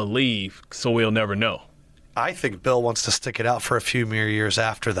think Bill will leave, so we'll never know. I think Bill wants to stick it out for a few more years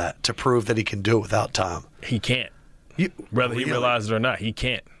after that to prove that he can do it without Tom. He can't. Whether he realizes it or not, he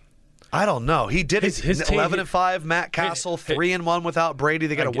can't. I don't know. He did it. 11-5. Matt Castle 3-1 without Brady.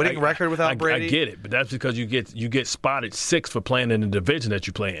 They got a winning record without Brady. I get it, but that's because you get spotted 6th for playing in the division that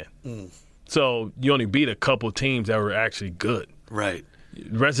you play in. So you only beat a couple teams that were actually good. Right.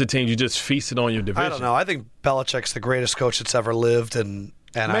 The rest of the teams you just feasted on your division. I don't know. I think Belichick's the greatest coach that's ever lived, and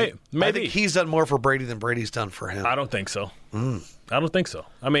maybe. I think he's done more for Brady than Brady's done for him. I don't think so. I don't think so.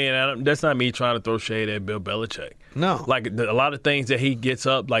 I mean, that's not me trying to throw shade at Bill Belichick. No. Like a lot of things that he gets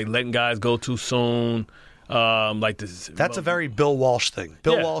up, like letting guys go too soon, like this. That's a very Bill Walsh thing.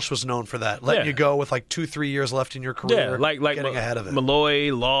 Bill Walsh was known for that, letting you go with like 2-3 years left in your career. Yeah, like getting ahead of it.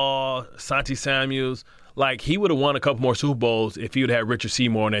 Malloy, Law, Santi Samuels. Like, he would have won a couple more Super Bowls if he would have had Richard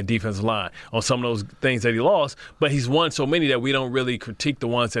Seymour on that defensive line on some of those things that he lost. But he's won so many that we don't really critique the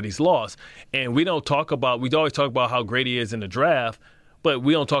ones that he's lost. And we always talk about how great he is in the draft, but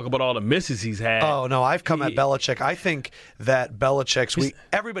we don't talk about all the misses he's had. Oh, no, I've come at Belichick. I think that Belichick's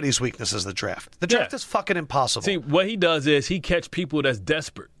everybody's weakness is the draft. The draft is fucking impossible. See, what he does is he catch people that's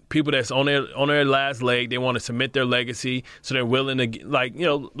desperate. People that's on their last leg. They want to cement their legacy, so they're willing to,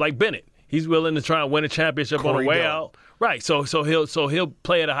 like Bennett. He's willing to try and win a championship on the way out. Right. So he'll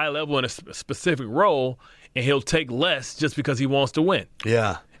play at a high level in a specific role, and he'll take less just because he wants to win.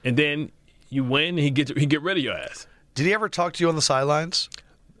 Yeah. And then you win, and he get rid of your ass. Did he ever talk to you on the sidelines?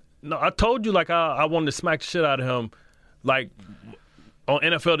 No, I told you I wanted to smack the shit out of him, like on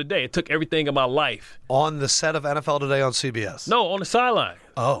NFL Today. It took everything in my life. On the set of NFL Today on CBS? No, on the sideline.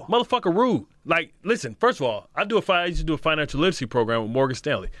 Oh. Motherfucker rude. Like, listen, first of all, I used to do a financial literacy program with Morgan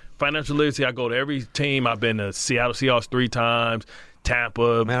Stanley. Financial literacy, I go to every team. I've been to Seattle Seahawks 3 times,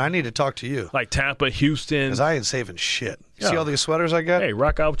 Tampa. Man, I need to talk to you. Like Tampa, Houston. Because I ain't saving shit. See all these sweaters I got? Hey,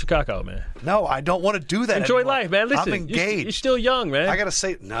 rock out with your cock out, man. No, I don't want to do that Enjoy anymore. life, man. Listen, I'm engaged. You're still young, man. I got to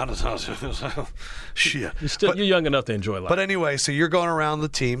say, no. Shit. You're young enough to enjoy life. But anyway, so you're going around the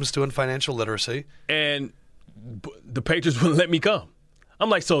teams doing financial literacy. And the Patriots wouldn't let me come.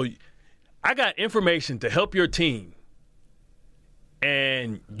 I'm like, so I got information to help your team,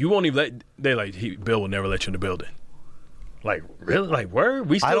 and you won't even let. They're like, Bill will never let you in the building. Like, really? Like,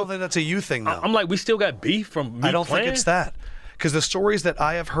 word? I don't think that's a you thing, though. I'm like, we still got beef from me I don't think it's that. Because the stories that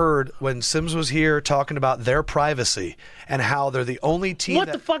I have heard when Sims was here talking about their privacy and how they're the only team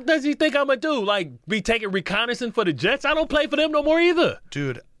What the fuck does he think I'm going to do? Like, be taking reconnaissance for the Jets? I don't play for them no more either.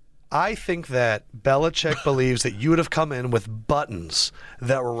 Dude, I think that Belichick believes that you would have come in with buttons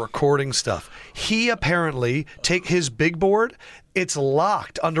that were recording stuff. He apparently take his big board, it's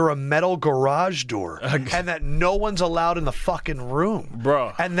locked under a metal garage door, and that no one's allowed in the fucking room.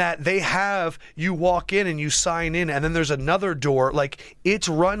 Bro. And that they have, you walk in and you sign in, and then there's another door. Like, it's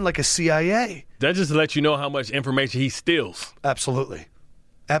run like a CIA. That just lets you know how much information he steals. Absolutely.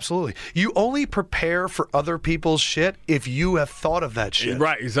 Absolutely. You only prepare for other people's shit if you have thought of that shit.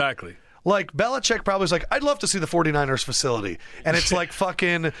 Right, exactly. Like, Belichick probably was like, I'd love to see the 49ers facility. And it's like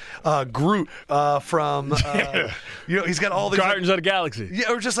fucking Groot from, he's got all these. Guardians of the Galaxy.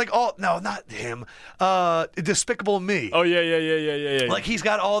 Yeah, or just like, no, not him. Despicable Me. Oh, yeah. Like, he's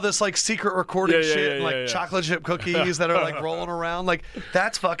got all this, like, secret recording shit and, like, chocolate chip cookies that are, like, rolling around. Like,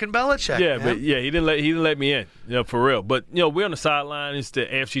 that's fucking Belichick. Yeah, man. but he didn't let me in, for real. But, we're on the sideline. It's the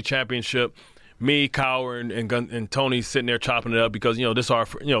AFC Championship. Me, Cower, and Tony sitting there chopping it up because this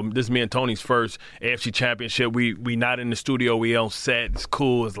is me and Tony's first AFC Championship. We not in the studio. We on set. It's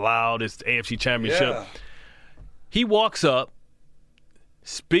cool. It's loud. It's the AFC Championship. Yeah. He walks up,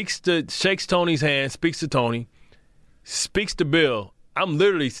 shakes Tony's hand, speaks to Tony, speaks to Bill. I'm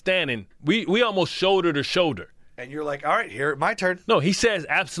literally standing. We almost shoulder to shoulder. And you're like, all right, here, my turn. No, he says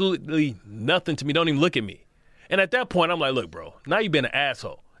absolutely nothing to me. Don't even look at me. And at that point, I'm like, look, bro, now you've been an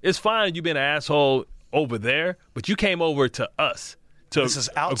asshole. It's fine you've been an asshole over there, but you came over to us. This is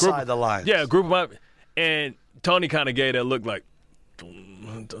outside the lines. Yeah, a group of my – and Tony kind of gave that look like,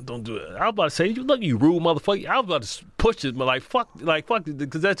 don't do it. I was about to say, you rude motherfucker. I was about to push it, but fuck,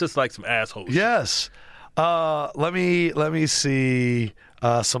 because that's just like some asshole shit. Yes. Let me see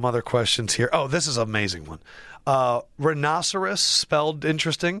some other questions here. Oh, this is an amazing one. Rhinoceros, spelled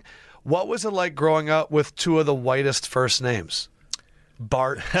interesting. What was it like growing up with two of the whitest first names?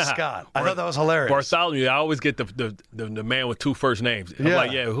 Bart, Scott. I thought that was hilarious. Bartholomew. I always get the man with two first names. I'm like,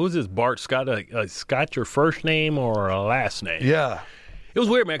 who's this Bart, Scott? Scott your first name or a last name? Yeah. It was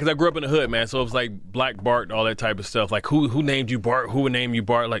weird, man, because I grew up in the hood, man. So it was like Black Bart and all that type of stuff. Like, who named you Bart? Who would name you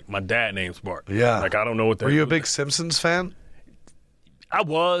Bart? Like, my dad names Bart. Yeah. Like, I don't know what that. Were you a big Simpsons fan? I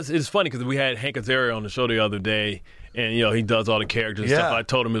was. It's funny because we had Hank Azaria on the show the other day. And, he does all the characters and stuff. I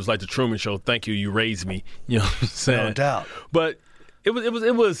told him it was like the Truman Show. Thank you. You raised me. You know what I'm saying? No doubt. But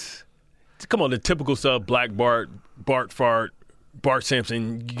it was come on, the typical stuff, Black Bart, Bart Fart, Bart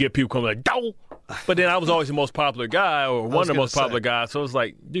Simpson. You get people coming like, "Dow." But then I was always the most popular guy or one of the most popular guys. So it's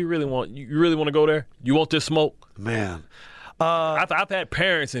like, do you really want to go there? You want this smoke? Man. I've had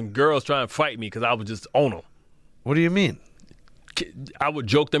parents and girls trying to fight me because I was just on them. What do you mean? I would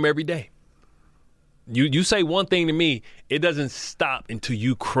joke them every day. You say one thing to me, it doesn't stop until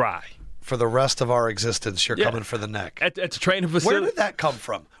you cry. For the rest of our existence, you're coming for the neck. At the training facility. Where did that come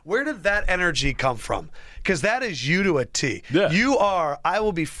from? Where did that energy come from? Because that is you to a T. Yeah. You are, I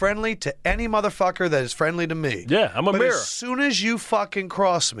will be friendly to any motherfucker that is friendly to me. Yeah, I'm a mirror. As soon as you fucking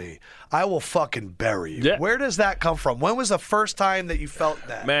cross me, I will fucking bury you. Yeah. Where does that come from? When was the first time that you felt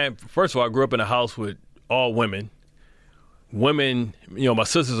that? Man, first of all, I grew up in a house with all women. Women, my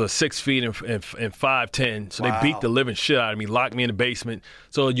sisters are 6 feet and 5'10", so they beat the living shit out of me, locked me in the basement.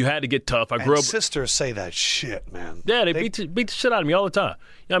 So you had to get tough. I grew up. Sisters say that shit, man. Yeah, they beat the shit out of me all the time.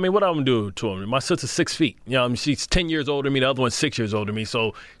 What I'm gonna do to them? My sister's 6 feet. She's 10 years older than me. The other one's 6 years older than me.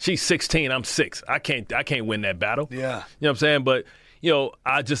 So she's 16. I'm 6. I can't win that battle. Yeah. You know what I'm saying? But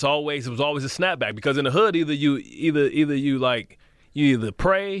I just always, it was always a snapback because in the hood, either you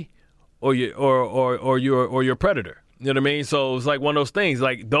pray or you're a predator. You know what I mean? So it's like one of those things.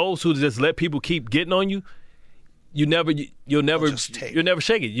 Like those who just let people keep getting on you, you'll never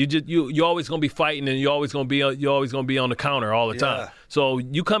shake it. You're always gonna be fighting, and you're always gonna be on the counter all the time. So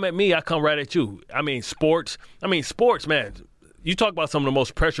you come at me, I come right at you. Sports, man. You talk about some of the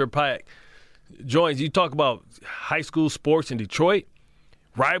most pressure-packed joints. You talk about high school sports in Detroit.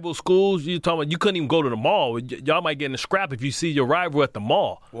 Rival schools, you talking about you couldn't even go to the mall. Y'all might get in a scrap if you see your rival at the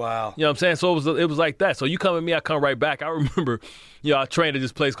mall. Wow. You know what I'm saying? So it was like that. So you come at me, I come right back. I remember, I trained at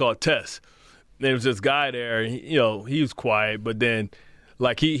this place called Tess. There was this guy there, he was quiet, but then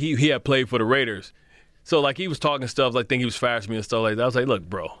like he had played for the Raiders. So like he was talking stuff like think he was faster than me and stuff like that. I was like, look,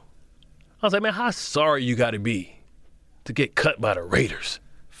 bro. I was like, man, how sorry you gotta be to get cut by the Raiders?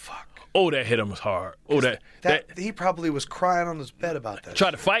 Oh, that hit him was hard. Oh, that he probably was crying on his bed about that.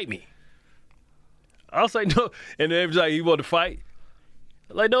 Tried to fight me. I was like, no. And then it was like, you want to fight?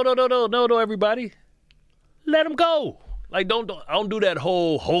 Like, no, everybody. Let him go. Like, don't do that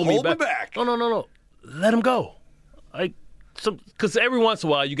whole hold me back. No. Let him go. Like, because every once in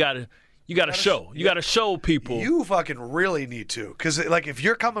a while you gotta show. You gotta show people. You fucking really need to, because like if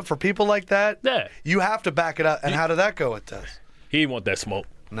you're coming for people like that, you have to back it up. And how did that go with Tess? He didn't want that smoke.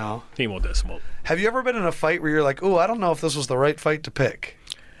 No. He didn't want that smoke. Have you ever been in a fight where you're like, oh, I don't know if this was the right fight to pick?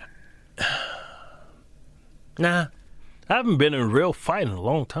 Nah. I haven't been in a real fight in a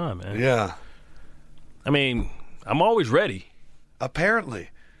long time, man. Yeah. I'm always ready. Apparently.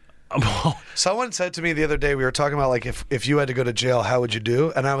 Someone said to me the other day, we were talking about like if you had to go to jail, how would you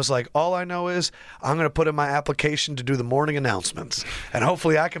do? And I was like, all I know is I'm going to put in my application to do the morning announcements, and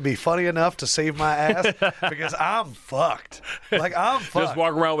hopefully I can be funny enough to save my ass because I'm fucked. Like I'm fucked. Just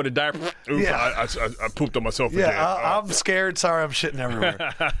walk around with a diaper. Oops, Yeah. I pooped on myself again. Yeah, I'm scared. Sorry, I'm shitting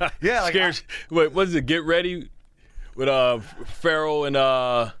everywhere. Yeah, like Scared. Wait, what is it? Get Ready with Farrell and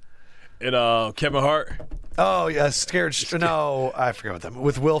Kevin Hart. oh yeah, scared. No, I forgot what that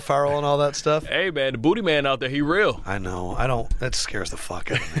with Will Ferrell and all that stuff. Hey man, the booty man out there, he real. I know. I don't. That scares the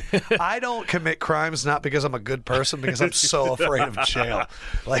fuck out of me. I don't commit crimes not because I'm a good person, because I'm so afraid of jail.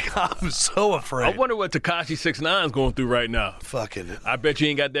 Like I'm so afraid. I wonder what Tekashi 6ix9ine is going through right now. Fucking. I bet you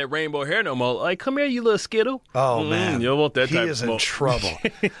ain't got that rainbow hair no more. Like, come here, you little skittle. Oh man, you don't want that he type is of in smoke. trouble.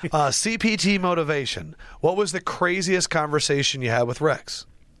 CPT motivation. What was the craziest conversation you had with Rex?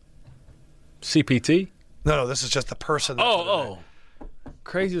 CPT? No, this is just the person.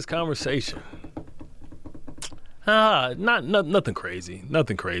 Craziest conversation. Nothing crazy.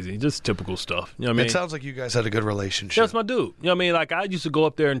 Nothing crazy. Just typical stuff. You know what I mean? It sounds like you guys had a good relationship. That's my dude. You know what I mean? Like, I used to go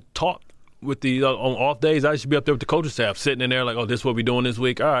up there and talk with the on off days. I used to be up there with the coaching staff, sitting in there like, oh, this is what we doing this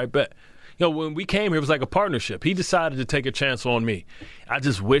week. All right, bet. You know, when we came here, it was like a partnership. He decided to take a chance on me. I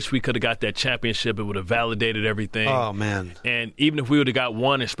just wish we could have got that championship. It would have validated everything. Oh man. And even if we would have got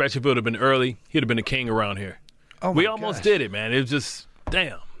one, especially if it would have been early, he'd have been a king around here. Oh, we my almost gosh. did it, man. It was just,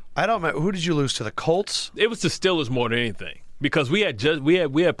 damn. I don't know. Who did you lose to? The Colts? It was the Steelers more than anything, because we had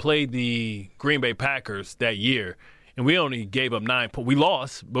played the Green Bay Packers that year, and we only gave up 9 points. We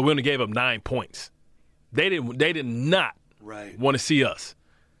lost, but we only gave up 9 points. They did not want to see us.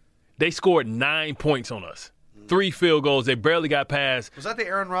 They scored 9 points on us. 3 field goals. They barely got past. Was that the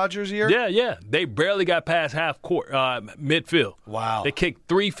Aaron Rodgers year? Yeah. They barely got past half court, midfield. Wow. They kicked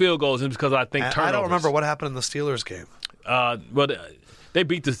 3 field goals, and because I think And turnovers. I don't remember what happened in the Steelers game. They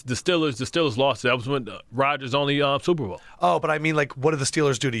beat the Steelers. The Steelers lost. That was when Rodgers only Super Bowl. Oh, but I mean, like, what did the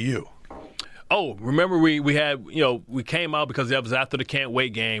Steelers do to you? Oh, remember we had, we came out because that was after the can't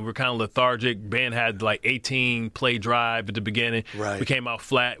wait game. We were kind of lethargic. Ben had like 18 play drive at the beginning. Right. We came out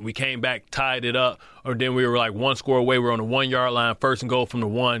flat. We came back, tied it up, or then we were like 1 score away. We were on the 1 yard line, 1st and goal from the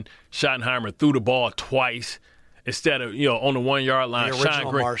 1. Schottenheimer threw the ball twice instead of, on the 1 yard line. The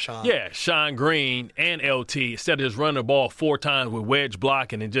original Green, Marshawn. Yeah, Sean Green and LT, instead of just running the ball 4 times with wedge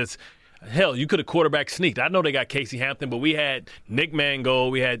blocking and just. Hell, you could have quarterback sneaked. I know they got Casey Hampton, but we had Nick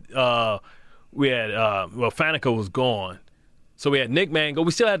Mangold. We had Faneca was gone. So we had Nick Mango.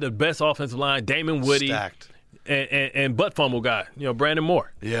 We still had the best offensive line, Damon Woody. Stacked. And butt fumble guy, Brandon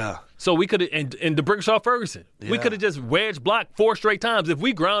Moore. Yeah. So we could have, and the Brickashaw Ferguson. We Yeah. could have just wedge blocked 4 straight times. If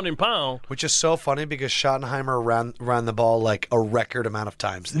we ground and pound. Which is so funny because Schottenheimer ran the ball like a record amount of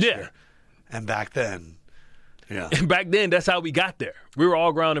times this year. And back then, yeah. And back then, that's how we got there. We were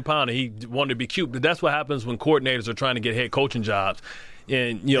all ground and pound, and he wanted to be cute. But that's what happens when coordinators are trying to get head coaching jobs.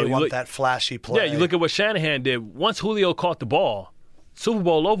 And They want that flashy play. Yeah, you look at what Shanahan did. Once Julio caught the ball, Super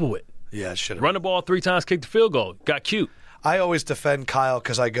Bowl over with. Yeah, it should have. Run the ball 3 times, kick the field goal. Got cute. I always defend Kyle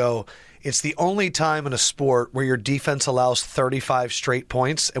because I go, it's the only time in a sport where your defense allows 35 straight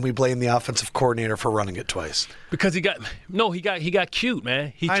points, and we blame the offensive coordinator for running it twice. Because he got cute,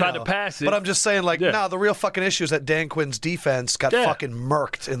 man. He I tried know. to pass it. But I'm just saying, like, Yeah. no, the real fucking issue is that Dan Quinn's defense got fucking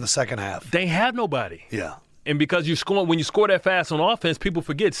murked in the second half. They ain't have nobody. Yeah. And because when you score that fast on offense, people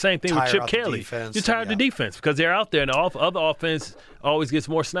forget. Same thing with Tire Chip out the Kelly. defense, You're tired of the defense because they're out there, and the other offense always gets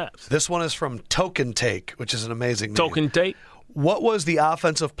more snaps. This one is from Token Take, which is an amazing name. Token tape. What was the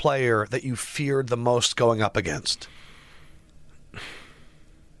offensive player that you feared the most going up against?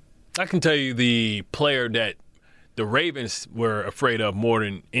 I can tell you the player that the Ravens were afraid of more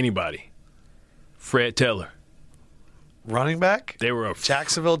than anybody. Fred Taylor. Running back? They were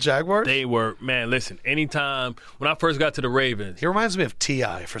Jacksonville Jaguars? They were, man, listen, anytime when I first got to the Ravens. He reminds me of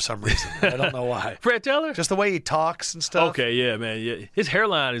T.I. for some reason. I don't know why. Fred Taylor? Just the way he talks and stuff. Okay, yeah, man. Yeah. His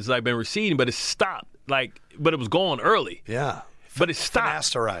hairline has like been receding, but it stopped. But it was going early. Yeah. But it stopped.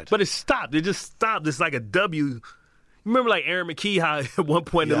 Finasteride. But it stopped. It just stopped. It's like a W. Remember like Aaron McKee, how at one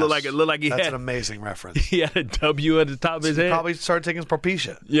point Yes. it looked like he That's had an amazing reference. he had a W at the top of his head. Probably started taking his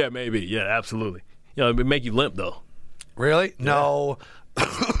Propecia. Yeah, maybe. Yeah, absolutely. It would make you limp though. Really? No.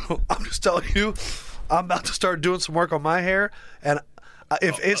 I'm just telling you, I'm about to start doing some work on my hair, and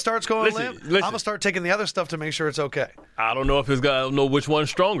If it starts going limp, I'm listen. gonna start taking the other stuff to make sure it's okay. I don't know if it's got. I don't know which one's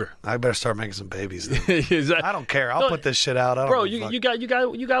stronger. I better start making some babies. Then. Exactly. I don't care. I'll put this shit out. I don't Bro, give a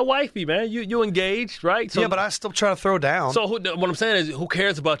fuck. you got wifey, man. You engaged, right? So, Yeah, but I still try to throw down. So what I'm saying is, who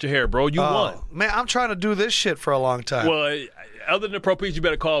cares about your hair, bro? You won. Man, I'm trying to do this shit for a long time. Well, other than the Pro Peach, you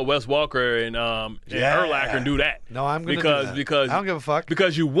better call Wes Walker and Urlacher and do that. No, I'm gonna do that. Because I don't give a fuck.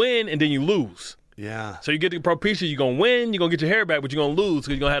 Because you win and then you lose. Yeah. So you get the Pro Peach, you're gonna win, you're gonna get your hair back, but you're gonna lose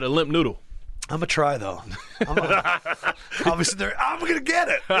because you're gonna have a limp noodle. I'm gonna try though. I'll be sitting there. I'm gonna get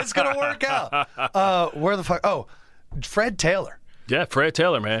it. It's gonna work out. Where the fuck? Oh, Fred Taylor. Yeah, Fred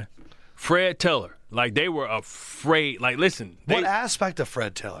Taylor, man. Fred Taylor. Like they were afraid. Like, listen. What aspect of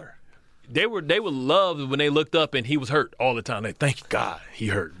Fred Taylor? They were loved when they looked up and he was hurt all the time. They thank God he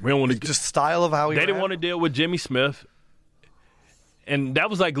hurt. We don't want to just style of how he. They didn't want to deal with Jimmy Smith. And that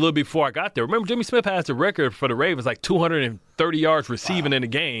was like a little before I got there. Remember, Jimmy Smith has the record for the Ravens, like 230 yards receiving in the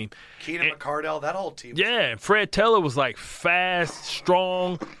game. Keenan McCardell, that whole team. Yeah, and Fred Taylor was like fast,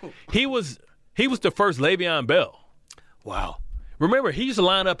 strong. He was the first Le'Veon Bell. Wow. Remember, he used to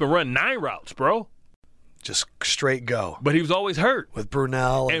line up and run 9 routes, bro. Just straight go. But he was always hurt. With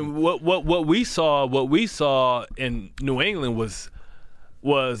Brunell. And what we saw in New England was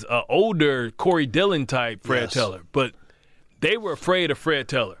an older Corey Dillon type Fred Taylor. But they were afraid of Fred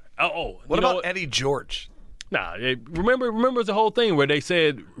Taylor. What about Eddie George? Nah, remember the whole thing where they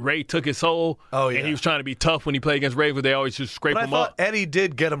said Ray took his soul. Oh, yeah. And he was trying to be tough when he played against Ravens. They always just scrape but him I thought up. Eddie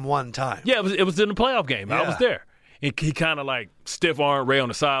did get him one time. Yeah, it was in the playoff game. Yeah. I was there. And he kind of like stiff-armed Ray on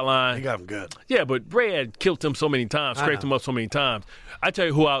the sideline. He got him good. Yeah, but Ray had killed him so many times, scraped him up so many times. I tell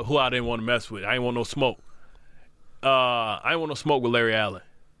you who I didn't want to mess with. I didn't want no smoke. I didn't want no smoke with Larry Allen.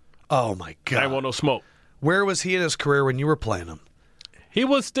 Oh, my God. I didn't want no smoke. Where was he in his career when you were playing him? He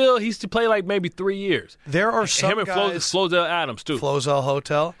used to play like maybe 3 years. There are some Him and guys. Flozell Adams, too. Flozell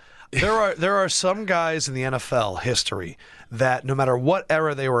Hotel. There are some guys in the NFL history that no matter what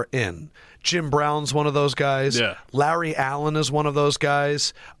era they were in, Jim Brown's one of those guys. Yeah. Larry Allen is one of those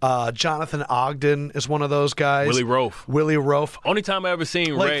guys. Jonathan Ogden is one of those guys. Willie Roaf. Only Only time I ever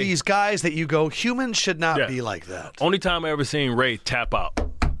seen like Ray. these guys that you go, humans should not be like that. Only time I ever seen Ray tap out.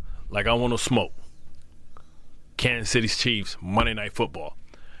 Like, I don't want no smoke. Kansas City Chiefs, Monday Night Football.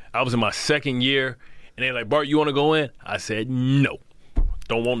 I was in my second year, and they're like, Bart, you want to go in? I said, no.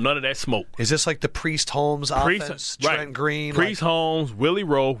 Don't want none of that smoke. Is this like the Priest Holmes offense? Trent Green? Priest Holmes, Willie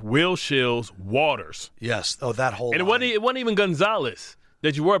Rowe, Will Shields, Waters. Yes. Oh, that whole And line. it wasn't even Gonzalez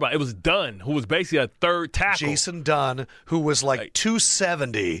that you worry about. It was Dunn, who was basically a third tackle. Jason Dunn, who was like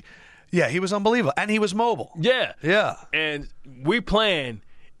 270. Yeah, he was unbelievable. And he was mobile. Yeah. Yeah. And we playing,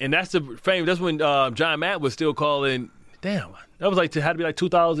 and that's the fame. That's when John Madden was still calling. Damn, that was like had to be like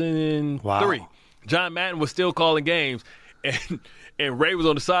 2003. Wow. John Madden was still calling games, and Ray was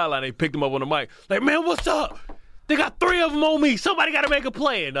on the sideline. They picked him up on the mic, like, man, what's up? They got 3 of them on me. Somebody got to make a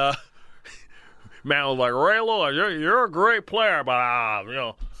play. And man was like, Ray Lewis, you're a great player, but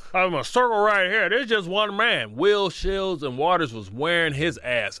I'm a circle right here. There's just one man. Will Shields and Waters was wearing his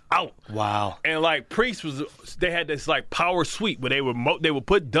ass out. Wow. And like Priest they had this like power sweep where they would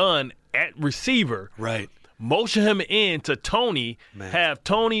put Dunn at receiver, Right. motion him in to Tony, have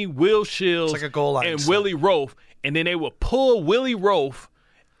Tony, Will Shields, It's like a goal line and set. Willie Roaf, and then they would pull Willie Roaf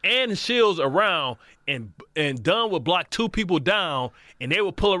and Shields around, and Dunn would block 2 people down, and they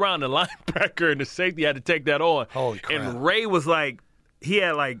would pull around the linebacker, and the safety had to take that on. Holy crap. And Ray was like, he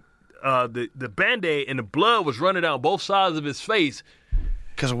had like the Band-Aid, and the blood was running down both sides of his face.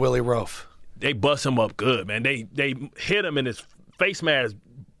 Because of Willie Roaf. They bust him up good, man. They hit him in his face mask.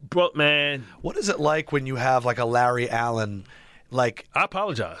 Bro, man. What is it like when you have like a Larry Allen? Like, I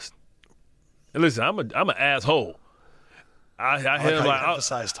apologize. And listen, I'm an asshole. I hit him like I was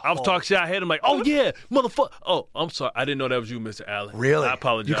talking shit. I hit him like, oh yeah, motherfucker. Oh, I'm sorry. I didn't know that was you, Mr. Allen. Really? I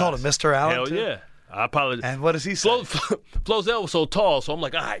apologize. You called him Mr. Allen? Hell too? yeah. I apologize. And what does he say? Flozell was so tall, so I'm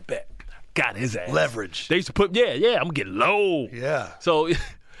like, all right, bet. Got his ass. Leverage. They used to put, I'm gonna get low. Yeah. So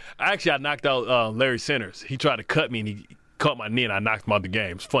I knocked out Larry Centers. He tried to cut me, and he caught my knee, and I knocked him out the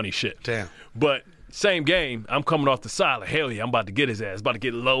game. It's funny shit. Damn. But same game, I'm coming off the side like, hell yeah, I'm about to get his ass. About to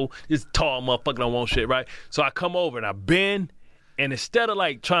get low. This tall motherfucker don't want shit, right? So I come over, and I bend, and instead of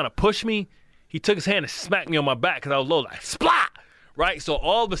like trying to push me, he took his hand and smacked me on my back because I was low, like, splat! Right? So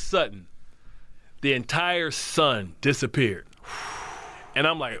all of a sudden, the entire sun disappeared. And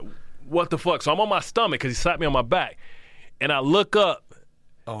I'm like, what the fuck? So I'm on my stomach because he slapped me on my back. And I look up.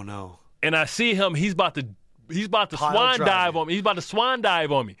 Oh, no. And I see him. He's about to swan dive on me. He's about to swan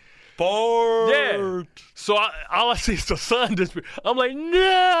dive on me. Bart. Yeah. So all I see is the sun disappear. I'm like,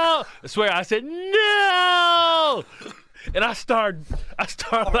 no. I swear, I said, no. and I started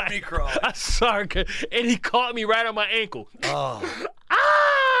me crawl. and he caught me right on my ankle. Oh.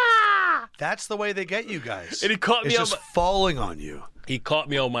 Ah! That's the way they get you guys. And he caught me it's on just falling on you. He caught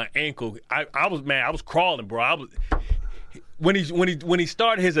me on my ankle. I was crawling, bro. When he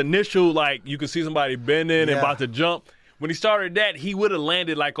started his initial, like, you could see somebody bending and about to jump. When he started that, he would have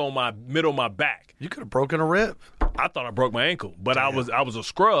landed like on my middle of my back. You could have broken a rib. I thought I broke my ankle, but Damn. I was a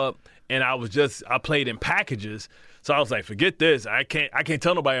scrub, and I played in packages, so I was like, forget this. I can't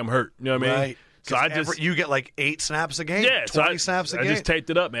tell nobody I'm hurt. You know what I mean? Right. So you get like 8 snaps a game. Yeah, 20 snaps a game. I just taped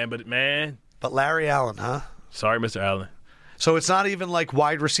it up, man. But Larry Allen, huh? Sorry, Mr. Allen. So it's not even like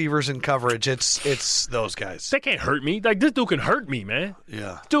wide receivers in coverage. It's those guys. They can't hurt me. Like, this dude can hurt me, man.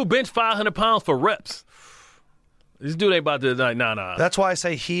 Yeah. This dude bench 500 pounds for reps. This dude ain't about to, like, nah. That's why I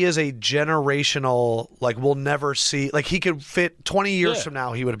say he is a generational, like, we'll never see. Like, he could fit 20 years from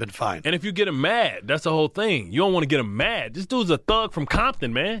now, he would have been fine. And if you get him mad, that's the whole thing. You don't want to get him mad. This dude's a thug from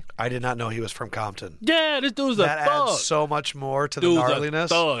Compton, man. I did not know he was from Compton. Yeah, this dude's a thug. That adds so much more to the gnarliness. A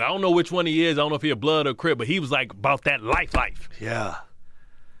thug. I don't know which one he is. I don't know if he a blood or crib, but he was, like, about that life. Yeah.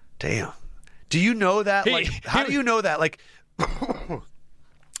 Damn. Do you know that? How do you know that? Like,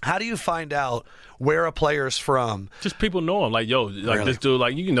 how do you find out where a player's from? Just people know him. Like, yo, like really? This dude,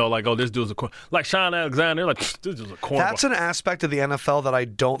 like, you know, like, oh, this dude's like Sean Alexander. Like, this is a corner. That's an aspect of the NFL that I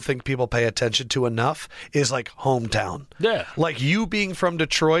don't think people pay attention to enough. Is like hometown. Yeah. Like, you being from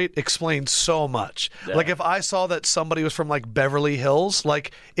Detroit explains so much. Yeah. Like, if I saw that somebody was from like Beverly Hills,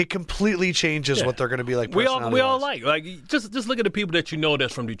 like, it completely changes what they're going to be like. We all like just look at the people that you know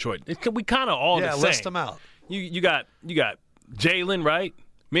that's from Detroit. We kind of all the same. List them out. You got Jalen, right?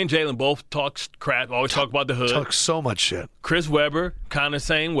 Me and Jalen both talk crap, always talk about the hood. Talk so much shit. Chris Webber, kind of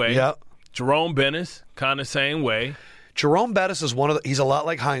same way. Yep. Jerome Bettis, kind of same way. Jerome Bettis is he's a lot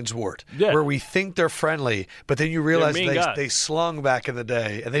like Hines Ward, where we think they're friendly, but then you realize they slung back in the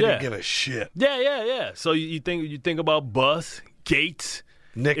day, and they didn't give a shit. Yeah. So you think about Bus, Gates.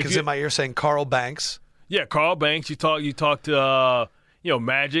 Nick is in my ear saying Carl Banks. Yeah, Carl Banks. You talk to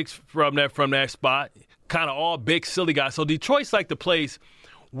Magic from that spot. Kind of all big silly guys. So Detroit's like the place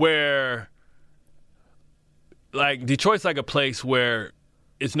where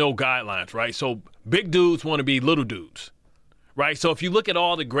it's no guidelines, right? So big dudes want to be little dudes, right? So if you look at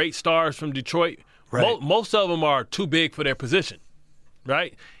all the great stars from Detroit, most of them are too big for their position,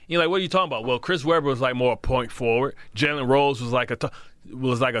 right? You're like, what are you talking about? Well, Chris Webber was like more a point forward. Jalen Rose was like a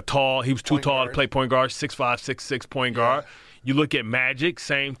tall. He was too tall to play point guard, 6'5", 6'6" point guard. You look at Magic,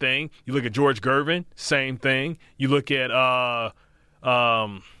 same thing. You look at George Gervin, same thing. You look at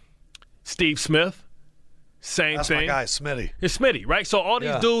Steve Smith, same thing. That's my guy, Smitty. It's Smitty, right? So all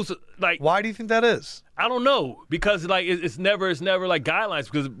these dudes, like, why do you think that is? I don't know, because like it's never like guidelines.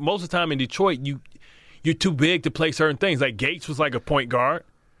 Because most of the time in Detroit, you're too big to play certain things. Like Gates was like a point guard,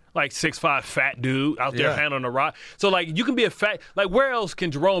 like 6'5" fat dude out there handling the rock. So like you can be a fat. Like where else can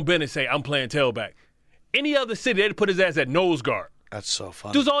Jerome Bennett say I'm playing tailback? Any other city, they'd put his ass at nose guard. That's so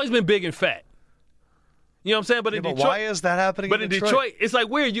funny. Dude's always been big and fat. You know what I'm saying? But in Detroit, why is that happening? But in Detroit, it's like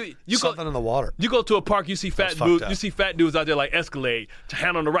weird. You something in the water. You go to a park, you see fat dudes. You see fat dudes out there like Escalade,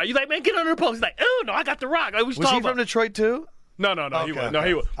 hand on the rock. You're like, man, get under the post. He's like, oh no, I got the rock. Like, was he from Detroit too? No, okay, he was. No,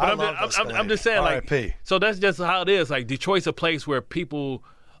 he was. But I'm just saying, like, so that's just how it is. Like Detroit's a place where people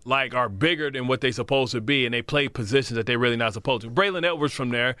like are bigger than what they supposed to be, and they play positions that they're really not supposed to. Braylon Edwards from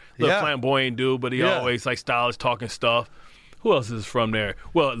there, little flamboyant dude, but he always like stylish, talking stuff. Who else is from there?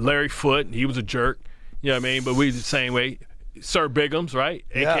 Well, Larry Foote, he was a jerk. You know what I mean? But we the same way. Sir Biggums, right?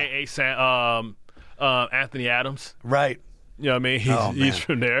 AKA Anthony Adams. Right. You know what I mean? He's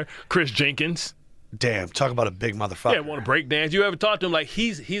from there. Chris Jenkins. Damn, talk about a big motherfucker. Yeah, want to break dance. You ever talk to him? Like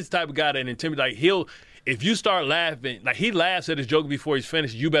he's the type of guy that intimidates. Like if you start laughing, like he laughs at his joke before he's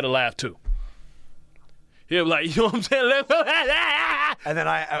finished, you better laugh too. He'll be like, you know what I'm saying? And then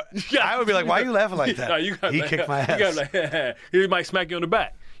I would be like, why are you laughing like that? No, he kicked my ass. He might smack you on the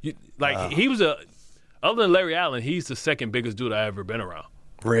back. He was other than Larry Allen, he's the second biggest dude I ever been around.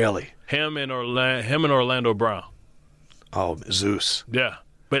 Really? Him and Orlando Brown. Oh, Zeus. Yeah.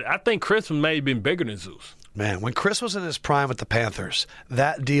 But I think Chris may have been bigger than Zeus. Man, when Chris was in his prime with the Panthers,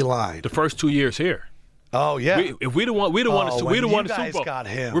 that D-line. The first 2 years here. Oh, yeah. If we'd have won the Super Bowl. Got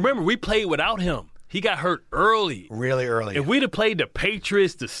him. Remember, we played without him. He got hurt early. Really early. If we'd have played the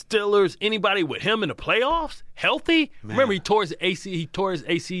Patriots, the Steelers, anybody with him in the playoffs, healthy, remember he tore his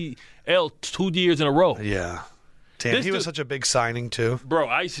ACL 2 years in a row. Yeah. Damn, he was such a big signing, too. Bro,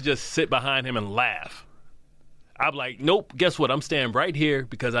 I used to just sit behind him and laugh. I'm like, nope, guess what? I'm staying right here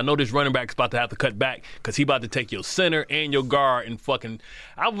because I know this running back is about to have to cut back because he about to take your center and your guard and fucking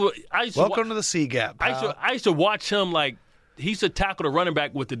Welcome to the C gap, pal. I used to watch him like he used to tackle the running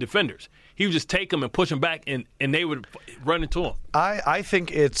back with the defenders. He would just take him and push him back, and they would run into him. I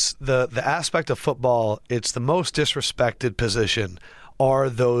think it's the aspect of football, it's the most disrespected position are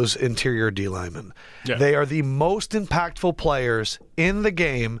those interior D linemen. Yeah. They are the most impactful players in the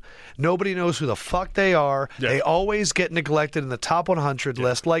game. Nobody knows who the fuck they are. Yeah. They always get neglected in the top 100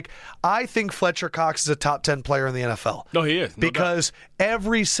 list. Like, I think Fletcher Cox is a top 10 player in the NFL. No, he is. No because doubt.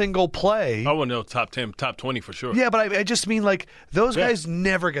 Every single play. I wouldn't know top 10, top 20 for sure. Yeah, but I just mean, like, those guys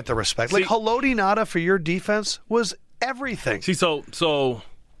never get the respect. Like, Haloti Ngata for your defense was everything. See, so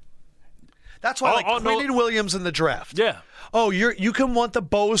that's why, Quinnen Williams in the draft. Yeah. Oh, you can want the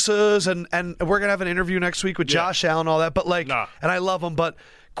Bosas, and we're going to have an interview next week with Josh Allen and all that, but and I love him, but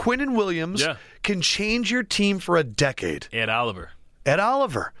Quinnen Williams can change your team for a decade. Ed Oliver.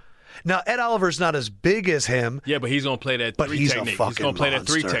 Now, Ed Oliver's not as big as him. Yeah, but he's going to play that 3 technique. He's going to play that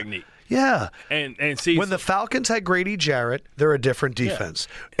 3 technique. Yeah. And see, when the Falcons had Grady Jarrett, they're a different defense.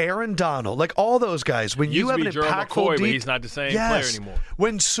 Yeah. Aaron Donald, like all those guys, when you have an impactful McCoy, but he's not the same player anymore.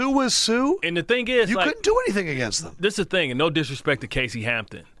 When Sue was Sue, and the thing is, you couldn't do anything against them. This is the thing, and no disrespect to Casey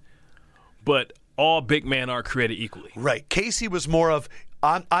Hampton, but all big men aren't created equally. Right. Casey was more of,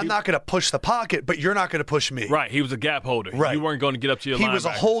 I'm not going to push the pocket, but you're not going to push me. Right. He was a gap holder. Right. You weren't going to get up to your linebackers. He was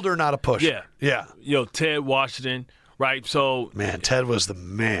a holder, not a pusher. Yeah. Ted Washington. Right, so man, Ted was the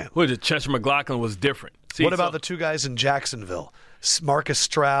man. What is it? Chester McLaughlin was different. See, what about the 2 guys in Jacksonville, Marcus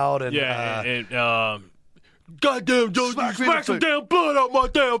Stroud and goddamn Joe, you smack some damn blood out my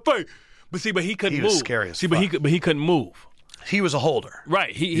damn face. But he couldn't move. He was scary as fuck. But he couldn't move. He was a holder.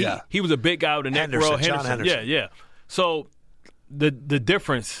 Right. He was a big guy with a neck row. John Henderson. Yeah. So the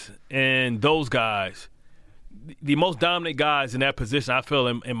difference in those guys, the most dominant guys in that position, I feel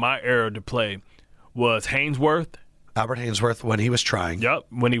in my era to play, was Haynesworth. Albert Haynesworth when he was trying. Yep,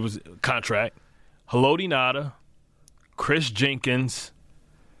 when he was contract. Haloti Ngata, Chris Jenkins,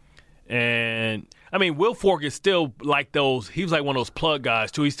 and I mean Will Fork is still like those. He was like one of those plug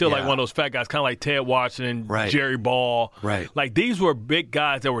guys too. He's still like one of those fat guys, kind of like Ted Washington, Jerry Ball. Right. Like these were big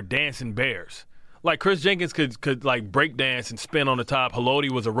guys that were dancing bears. Like Chris Jenkins could like break dance and spin on the top. Haloti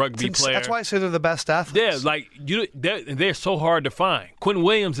was a rugby player. That's why I say they're the best athletes. Yeah, like they're so hard to find. Quentin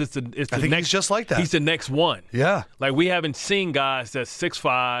Williams is the I think next. He's just like that. He's the next one. Yeah, like we haven't seen guys that's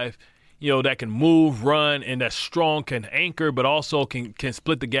 6'5", that can move, run, and that's strong, can anchor, but also can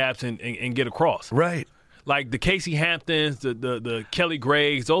split the gaps and get across. Right. Like the Casey Hamptons, the Kelly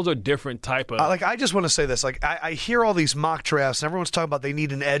Grays, those are different type of. I just want to say this. Like I hear all these mock drafts, and everyone's talking about they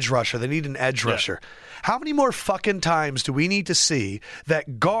need an edge rusher. They need an edge rusher. How many more fucking times do we need to see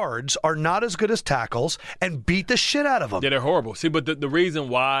that guards are not as good as tackles and beat the shit out of them? Yeah, they're horrible. See, but the reason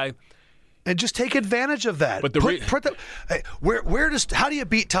why. And just take advantage of that. But how do you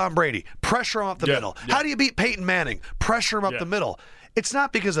beat Tom Brady? Pressure him up the middle. Yeah. How do you beat Peyton Manning? Pressure him up the middle. It's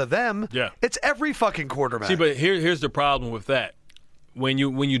not because of them. Yeah. It's every fucking quarterback. See, but here's the problem with that. When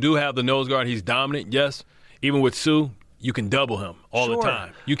you do have the nose guard, he's dominant, yes. Even with Sue, you can double him all the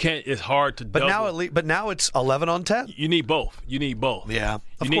time. You can't. It's hard to double. But now it's 11 on 10. You need both. Yeah,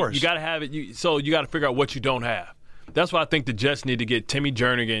 of course. You got to have it. So you got to figure out what you don't have. That's why I think the Jets need to get Timmy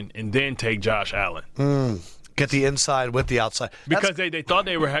Jernigan and then take Josh Allen. Get the inside with the outside. Because they thought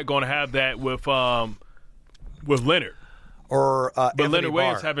they were going to have that with Leonard. Or but Leonard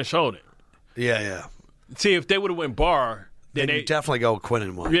Williams Barr. haven't shown it. Yeah. See, if they would have went Barr, then you definitely go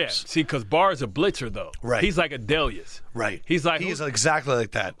Quinnen Williams. Yeah. See, because Barr is a blitzer though. Right. He's like a Delius. Right. He's exactly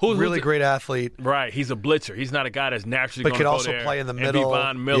like that. Really great athlete. Right. He's a blitzer. He's not a guy that's naturally going to go also there play in the and middle. Be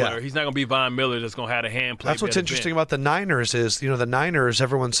Von Miller. Yeah. He's not going to be Von Miller that's going to have a hand play. That's what's interesting about the Niners is, the Niners,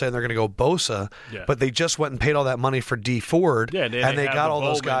 everyone's saying they're going to go Bosa, but they just went and paid all that money for D Ford, and they got all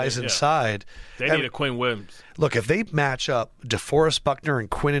those guys inside. They need a Quinn Williams. Look, if they match up DeForest Buckner and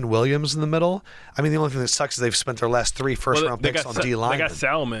Quinnen Williams in the middle, I mean, the only thing that sucks is they've spent their last 3 first-round picks on D-line. They got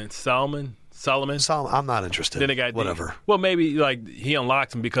Solomon. I'm not interested. Then they got whatever. Well, maybe like he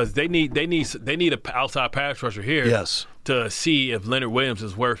unlocks him because they need an outside pass rusher here. Yes. To see if Leonard Williams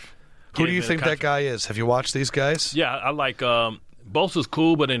is worth. Who do you think that guy is? Have you watched these guys? Yeah, I like Bosa's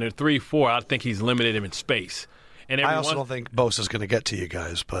cool, but in a 3-4, I think he's limited him in space. And I also don't think Bosa's going to get to you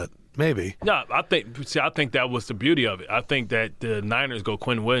guys, but maybe. No, I think that was the beauty of it. I think that the Niners go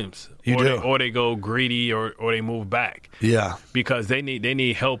Quinn Williams, or they go greedy, or they move back. Yeah, because they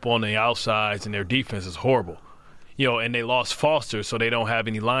need help on the outsides, and their defense is horrible. And they lost Foster, so they don't have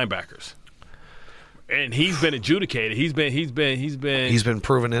any linebackers. And he's been adjudicated. He's been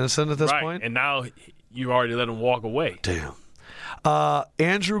proven innocent at this point. And now you already let them walk away. Damn.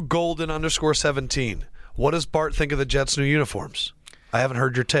 Andrew Golden _17. What does Bart think of the Jets' new uniforms? I haven't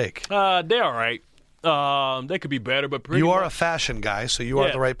heard your take. They're all right. They could be better, but you are a fashion guy, so you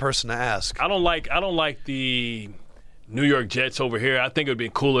are the right person to ask. I don't like the New York Jets over here. I think it would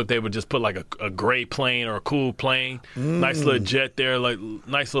be cool if they would just put like a gray plane or a cool plane. Nice little jet there, like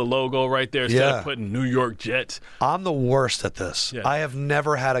nice little logo right there instead of putting New York Jets. I'm the worst at this. I have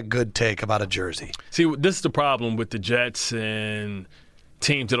never had a good take about a jersey. See, this is the problem with the Jets and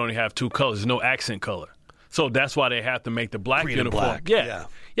teams that only have two colors. There's no accent color. So that's why they have to make the black Green uniform. and black.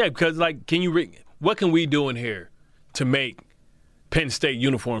 Yeah, because like, what can we do in here to make Penn State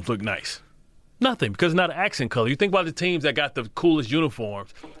uniforms look nice? Nothing, because it's not an accent color. You think about the teams that got the coolest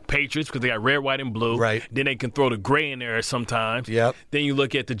uniforms. Patriots, because they got red, white, and blue. Right. Then they can throw the gray in there sometimes. Yep. Then you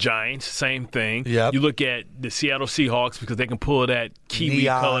look at the Giants, same thing. Yep. You look at the Seattle Seahawks because they can pull that kiwi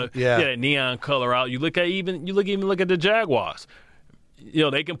color, that neon color out. You look at even look at the Jaguars.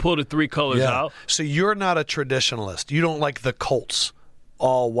 They can pull the three colors out. So you're not a traditionalist. You don't like the Colts,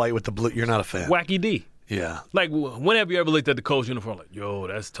 all white with the blue. You're not a fan. Wacky D. Yeah. Like, when have you ever looked at the Colts uniform like, yo,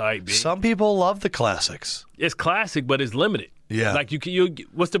 that's tight, B? Some people love the classics. It's classic, but it's limited. Yeah. Like,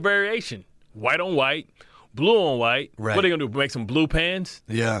 what's the variation? White on white, blue on white. Right. What are they going to do, make some blue pants?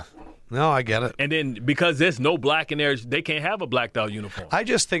 Yeah. No, I get it. And then because there's no black in there, they can't have a blacked out uniform. I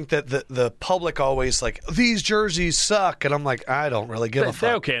just think that the public always like, these jerseys suck. And I'm like, I don't really give a fuck.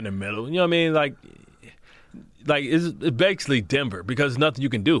 They're okay in the middle. You know what I mean? Like it's basically Denver because there's nothing you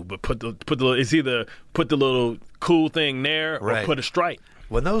can do but it's either put the little cool thing there or put a stripe.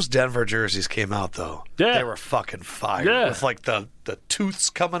 When those Denver jerseys came out, though, they were fucking fire. Yeah. With like the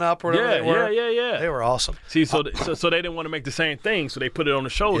tooths coming up or whatever they were. Yeah. They were awesome. See, so they didn't want to make the same thing, so they put it on the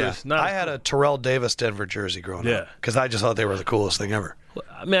shoulders. Yeah. I had a Terrell Davis Denver jersey growing up because I just thought they were the coolest thing ever.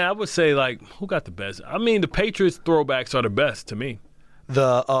 Man, I would say, like, who got the best? I mean, the Patriots throwbacks are the best to me.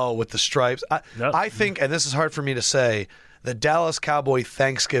 With the stripes. I think, and this is hard for me to say, the Dallas Cowboy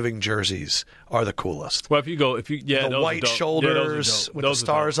Thanksgiving jerseys are the coolest. Well, the white shoulders with the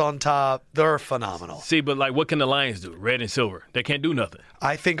stars on top, they're phenomenal. See, but like, what can the Lions do? Red and silver. They can't do nothing.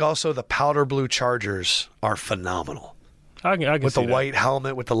 I think also the powder blue Chargers are phenomenal. I can with see the that. white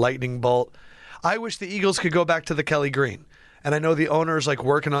helmet, with the lightning bolt. I wish the Eagles could go back to the Kelly Green. And I know the owner's like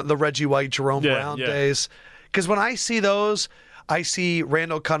working on the Reggie White, Jerome Brown days. Because when I see those, I see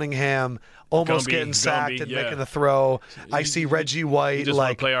Randall Cunningham almost getting sacked and making the throw. I see Reggie White. You just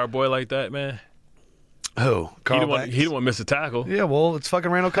want to play our boy like that, man? Who? He didn't want to miss a tackle. Yeah, well, it's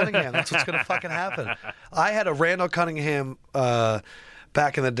fucking Randall Cunningham. That's what's going to fucking happen. I had a Randall Cunningham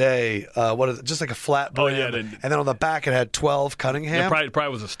back in the day. Just like a flat brim. And then on the back it had 12 Cunningham. It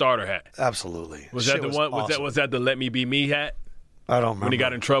probably was a starter hat. Absolutely. Was that the one? Awesome. Was that the Let Me Be Me hat? I don't remember. When he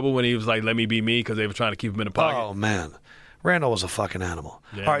got in trouble when he was like, "Let me be me," because they were trying to keep him in the pocket. Oh man. Randall was a fucking animal.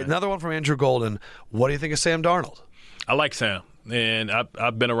 Yeah, all right, another one from Andrew Golden. What do you think of Sam Darnold? I like Sam, and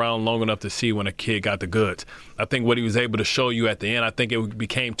I've been around long enough to see when a kid got the goods. I think what he was able to show you at the end, I think it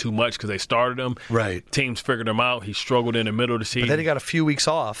became too much because they started him. Right. Teams figured him out. He struggled in the middle of the season. But then he got a few weeks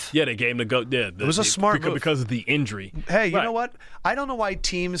off. Yeah, they gave him the go. Yeah, it was a smart move. Because of the injury. Hey, you know what? I don't know why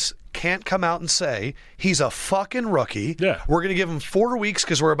teams can't come out and say he's a fucking rookie. Yeah. We're going to give him 4 weeks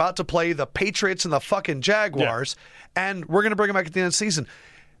because we're about to play the Patriots and the fucking Jaguars, and we're going to bring him back at the end of the season.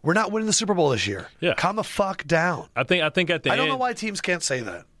 We're not winning the Super Bowl this year. Yeah. Calm the fuck down. I think at the end. I don't know why teams can't say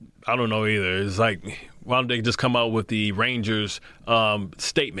that. I don't know either. It's like, why don't they just come out with the Rangers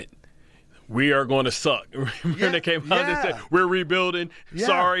statement? We are going to suck. Remember they came out and said, we're rebuilding. Yeah.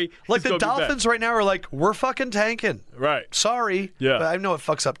 Sorry. Like the Dolphins right now are like, we're fucking tanking. Right. Sorry. Yeah. But I know it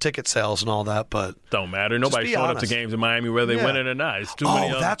fucks up ticket sales and all that, but don't matter. Nobody's showing up to games in Miami whether they win it or not. It's too many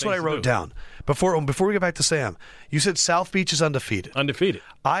other that's what I wrote down. Before we get back to Sam, you said South Beach is undefeated. Undefeated.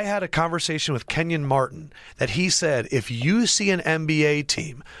 I had a conversation with Kenyon Martin that he said if you see an NBA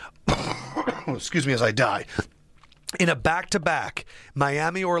team, excuse me as I die, in a back-to-back,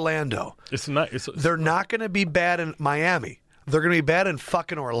 Miami-Orlando, they're not going to be bad in Miami. They're going to be bad in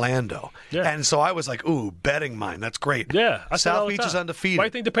fucking Orlando. Yeah. And so I was like, ooh, betting mine. That's great. Yeah. South Beach is undefeated. Why do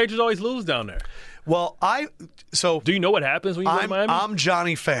you think the Patriots always lose down there? Well, do you know what happens when you go to Miami? I'm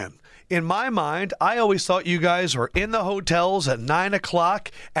Johnny Fan. In my mind, I always thought you guys were in the hotels at 9 o'clock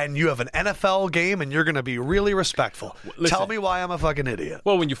and you have an NFL game and you're going to be really respectful. Listen, tell me why I'm a fucking idiot.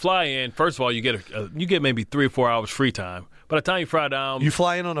 Well, when you fly in, first of all, you get maybe 3 or 4 hours free time. By the time you fly down... You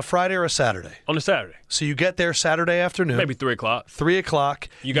fly in on a Friday or a Saturday? On a Saturday. So you get there Saturday afternoon. Maybe 3 o'clock. 3 o'clock.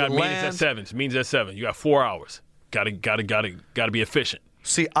 You got meetings at 7. Meetings at 7. You got 4 hours. Got to be efficient.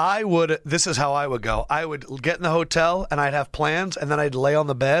 See, this is how I would go. I would get in the hotel, and I'd have plans, and then I'd lay on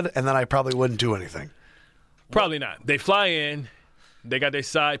the bed, and then I probably wouldn't do anything. Probably not. They fly in. They got their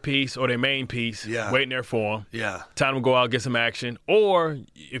side piece or their main piece waiting there for them. Yeah. Time to go out, get some action. Or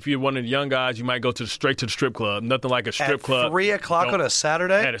if you're one of the young guys, you might go straight to the strip club. Nothing like a strip club. 3 o'clock on a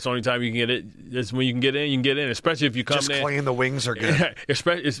Saturday? Yeah, that's the only time you can get it. That's when you can get in. You can get in, especially if you come in. Just clean the wings are good.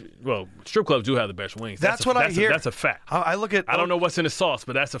 Well, strip clubs do have the best wings. That's what I hear. That's a fact. I look at. I don't know what's in the sauce,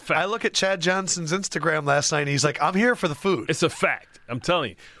 but that's a fact. I look at Chad Johnson's Instagram last night, and he's like, "I'm here for the food." It's a fact. I'm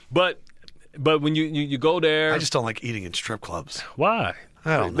telling you. But when you go there, I just don't like eating in strip clubs. Why?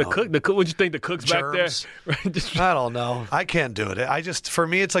 I don't know. The cook. What you think? The cook's Germs. back there? I don't know. I can't do it. For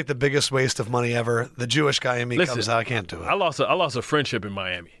me, it's like the biggest waste of money ever. The Jewish guy in me comes out. I can't do it. I lost a friendship in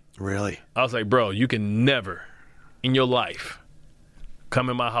Miami. Really? I was like, bro, you can never in your life come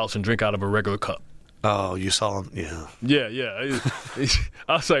in my house and drink out of a regular cup. Oh, you saw him? Yeah. Yeah.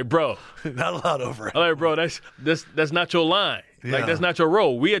 I was like, bro, not allowed over. I'm like, bro, that's not your line. Yeah. Like, that's not your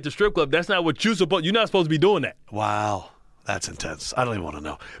role. We at the strip club. That's not what you're not supposed to be doing that. Wow. That's intense. I don't even want to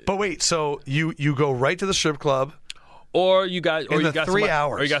know. But wait, so you go right to the strip club, or you got 3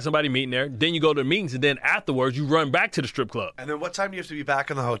 hours, or you got somebody meeting there. Then you go to the meetings, and then afterwards you run back to the strip club. And then what time do you have to be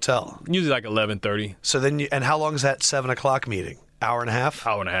back in the hotel? Usually like 11:30. So then, and how long is that 7 o'clock meeting? Hour and a half.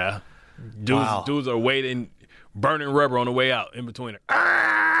 Hour and a half. Wow. Dudes are waiting, burning rubber on the way out in between it.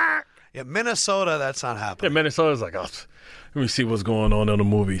 Yeah, Minnesota, that's not happening. Yeah, Minnesota's like, let me see what's going on in the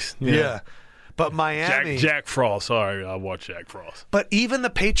movies. Yeah. But Miami. Jack Frost. Sorry, I watched Jack Frost. But even the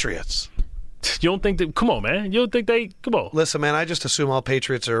Patriots. You don't think that? Come on, man. You don't think they? Come on. Listen, man. I just assume all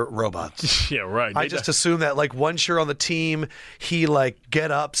Patriots are robots. Yeah, right. I just assume that like once you're on the team, he like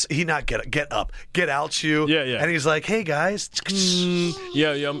get out you. Yeah. And he's like, hey guys.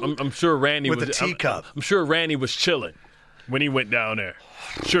 Yeah. I'm sure Randy with was a teacup. I'm sure Randy was chilling when he went down there.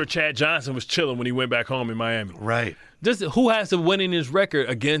 Sure, Chad Johnson was chilling when he went back home in Miami. Right. Just who has the winningest record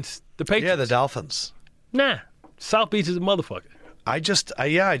against the Patriots? Yeah, the Dolphins. Nah, South Beach is a motherfucker. I just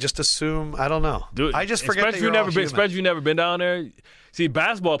assume. I don't know. Dude, I just forget especially if you've never been down there. See,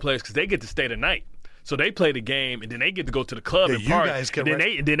 basketball players, because they get to stay the night, so they play the game and then they get to go to the club and party.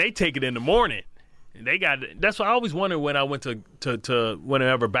 And then they take it in the morning. And that's what I always wondered when I went to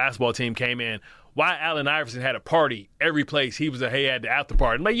whenever a basketball team came in. Why Allen Iverson had a party every place he had the after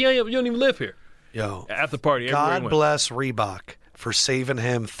party. I'm like, you don't even live here. Yo, after party. God bless Reebok for saving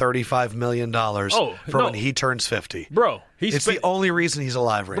him $35 million when he turns 50. Bro, it's the only reason he's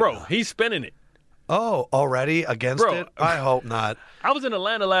alive right now. Bro, he's spending it. Oh, already against it? I hope not. I was in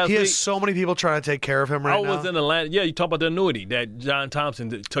Atlanta last week. He has so many people trying to take care of him right now. I was in Atlanta. Yeah, you talk about the annuity that John Thompson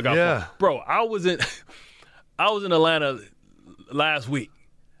took out. Yeah. Bro, I was in Atlanta last week.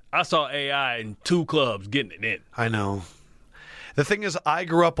 I saw AI in 2 clubs getting it in. I know. The thing is, I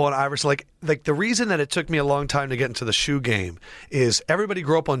grew up on Iverson. Like the reason that it took me a long time to get into the shoe game is everybody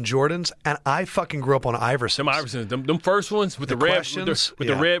grew up on Jordans, and I fucking grew up on Iversons. Them Iversons, them first ones with the red, with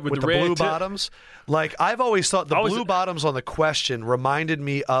the red blue tip. bottoms. Like I've always thought the blue bottoms on the Question reminded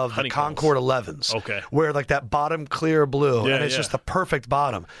me of the Concord 11s. Okay. Where like that bottom clear blue, and it's just the perfect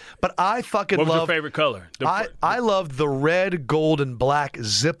bottom. But I fucking What was your favorite color? I loved the red, gold, and black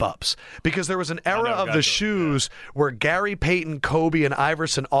zip-ups because there was an era of the shoes where Gary Payton, Kobe, and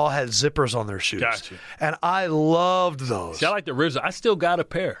Iverson all had zippers on their shoes. Gotcha. And I loved those. See, I like the original. I still got a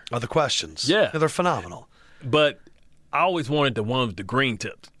pair. Of the Questions. Yeah. They're phenomenal. But I always wanted the ones with the green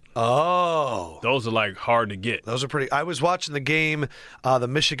tips. Oh. Those are like hard to get. Those are pretty. I was watching the game, the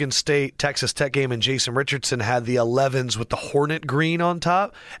Michigan State Texas Tech game, and Jason Richardson had the 11s with the Hornet green on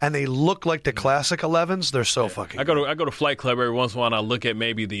top, and they look like the classic 11s. They're so fucking I go to Flight Club every once in a while, and I look at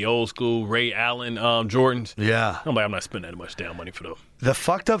maybe the old school Ray Allen Jordans. Yeah. I'm like, I'm not spending that much damn money for those. The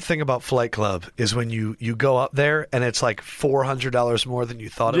fucked up thing about Flight Club is when you go up there and it's like $400 more than you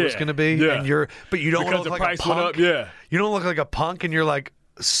thought it was going to be, and but you don't because look the like price a punk. went up. Yeah. You don't look like a punk, and you're like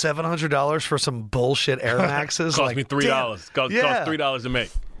 $700 for some bullshit Air Maxes. Cost me $3. Cost $3 to make.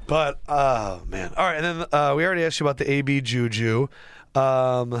 But man, all right. And then we already asked you about the AB Juju.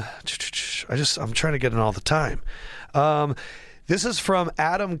 I'm trying to get in all the time. This is from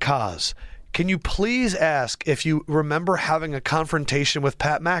Adam Kaz. Can you please ask if you remember having a confrontation with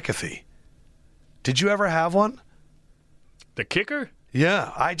Pat McAfee? Did you ever have one? The kicker?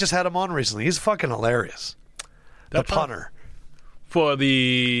 Yeah, I just had him on recently. He's fucking hilarious. The punter.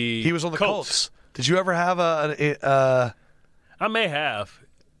 He was on the Colts. Did you ever have a I may have.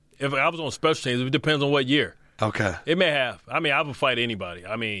 If I was on special teams, it depends on what year. Okay. It may have. I mean, I would fight anybody.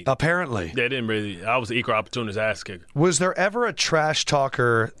 I mean, apparently. They didn't really. I was an equal opportunist ass kicker. Was there ever a trash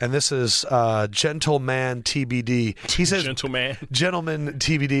talker, and this is Gentleman TBD. He says, Gentleman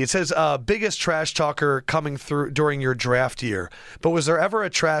TBD. It says, biggest trash talker coming through during your draft year. But was there ever a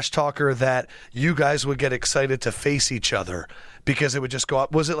trash talker that you guys would get excited to face each other because it would just go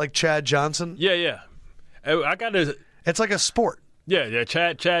up? Was it like Chad Johnson? Yeah. I got to. It's like a sport. Yeah.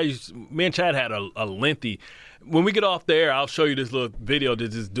 Chad. Me and Chad had a lengthy. When we get off there, I'll show you this little video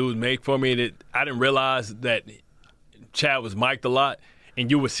that this dude made for me. That I didn't realize that Chad was mic'd a lot, and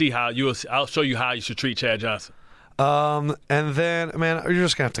you will see how I'll show you how you should treat Chad Johnson. And then, man, you're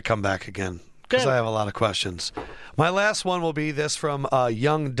just gonna have to come back again because I have a lot of questions. My last one will be this from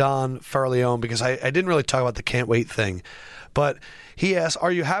young Don Farleone, because I didn't really talk about the can't wait thing, but he asked,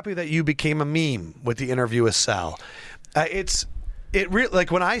 "Are you happy that you became a meme with the interview with Sal?"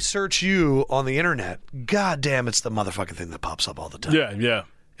 Like when I search you on the internet, goddamn, it's the motherfucking thing that pops up all the time. Yeah.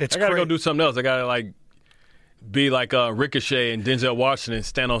 I gotta go do something else. I gotta be like Ricochet and Denzel Washington,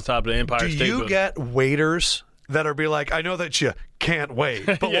 stand on top of the Empire State Building. Do you get waiters that are be like, I know that you can't wait,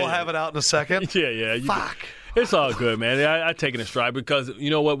 but we'll have it out in a second? Yeah. Fuck. It's all good, man. I take it in stride because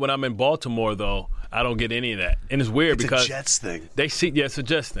you know what? When I'm in Baltimore, though, I don't get any of that, and it's weird because it's a Jets thing. They see, it's a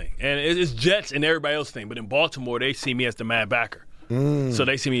Jets thing, and it's Jets and everybody else thing. But in Baltimore, they see me as the Mad Backer. So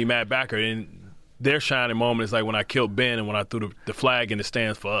they see me Mad Backer, and their shining moment is like when I killed Ben and when I threw the flag in the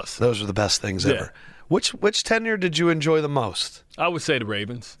stands for us. Those are the best things ever. Which tenure did you enjoy the most? I would say the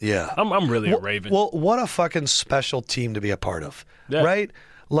Ravens. Yeah. I'm really a Raven. Well, what a fucking special team to be a part of, right?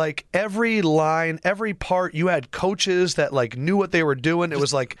 Like every line, every part, you had coaches that like knew what they were doing. It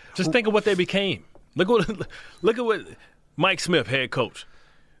was like just think of what they became. Look at what Mike Smith, head coach.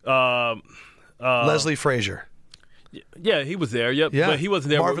 Leslie Frazier. Yeah, he was there. Yep. Yeah. But he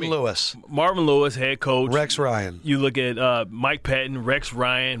wasn't there. Marvin Lewis. Marvin Lewis, head coach. Rex Ryan. You look at Mike Patton, Rex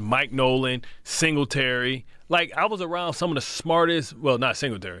Ryan, Mike Nolan, Singletary. Like, I was around some of the smartest, well, not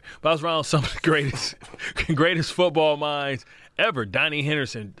Singletary, but I was around some of the greatest football minds ever. Donnie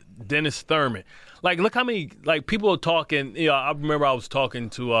Henderson, Dennis Thurman. Like, look how many, like, people are talking. You know, I remember I was talking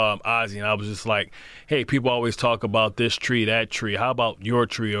to Ozzy, and I was just like, hey, people always talk about this tree, that tree. How about your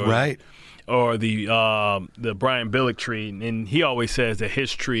tree? Or the Brian Billick tree, and he always says that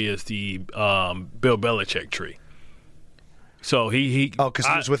his tree is the Bill Belichick tree. So because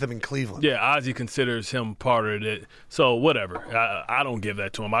he was with him in Cleveland. Yeah, Ozzy considers him part of it. So whatever, I don't give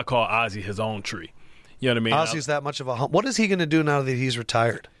that to him. I call Ozzy his own tree. You know what I mean? Ozzy's that much of a hump. What is he going to do now that he's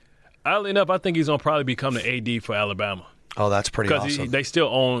retired? Oddly enough, I think he's going to probably become the AD for Alabama. Oh, that's pretty awesome. Because they still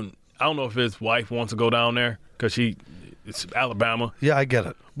own. I don't know if his wife wants to go down there because it's Alabama. Yeah, I get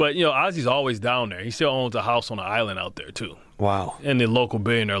it. But, you know, Ozzy's always down there. He still owns a house on an island out there, too. Wow. And the local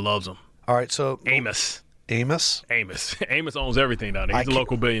billionaire loves him. All right, so Amos owns everything down there. He's a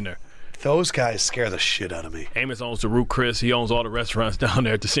local billionaire. Those guys scare the shit out of me. Amos owns the Root Chris. He owns all the restaurants down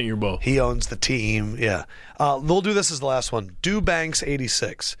there at the Senior Bowl. He owns the team, yeah. We'll do this as the last one. Banks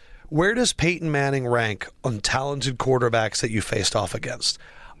 86. Where does Peyton Manning rank on talented quarterbacks that you faced off against?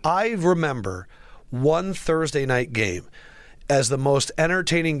 I remember one Thursday night game as the most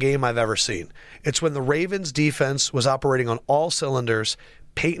entertaining game I've ever seen. It's when the Ravens defense was operating on all cylinders.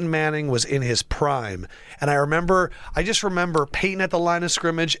 Peyton Manning was in his prime. And I just remember Peyton at the line of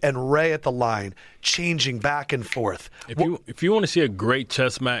scrimmage and Ray at the line, changing back and forth. If you want to see a great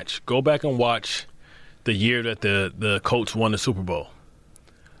chess match, go back and watch the year that the Colts won the Super Bowl.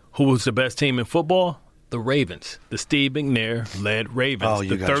 Who was the best team in football? The Ravens. The Steve McNair-led Ravens. Oh, you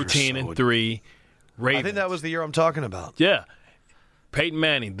the guys 13-3 Ravens. I think that was the year I'm talking about. Yeah. Peyton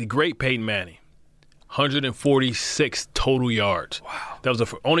Manning, the great Peyton Manning. 146 total yards. Wow. That was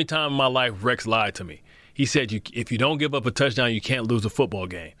the only time in my life Rex lied to me. He said, if you don't give up a touchdown, you can't lose a football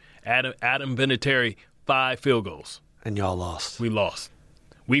game. Adam Vinatieri, 5 field goals. And y'all lost. We lost.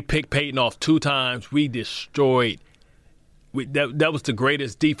 We picked Peyton off 2 times. We destroyed. That was the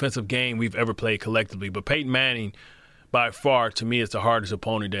greatest defensive game we've ever played collectively. But Peyton Manning, by far, to me, is the hardest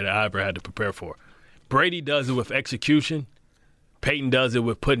opponent that I ever had to prepare for. Brady does it with execution. Peyton does it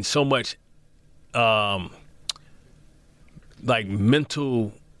with putting so much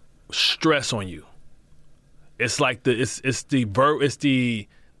mental stress on you. It's like the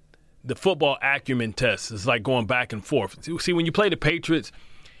football acumen test. It's like going back and forth. See, when you play the Patriots,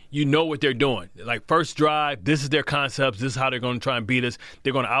 you know what they're doing. Like, first drive, this is their concepts. This is how they're going to try and beat us.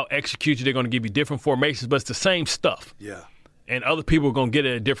 They're going to out-execute you. They're going to give you different formations, but it's the same stuff. Yeah. And other people are going to get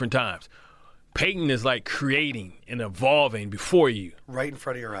it at different times. Peyton is like creating and evolving before you. Right in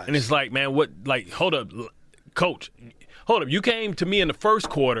front of your eyes. And it's like, man, hold up, coach. Hold up. You came to me in the first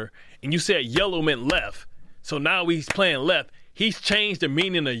quarter and you said yellow meant left. So now he's playing left. He's changed the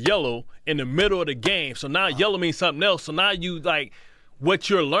meaning of yellow in the middle of the game. So now yellow means something else. So now you like what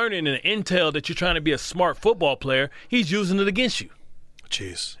you're learning in the intel that you're trying to be a smart football player, he's using it against you.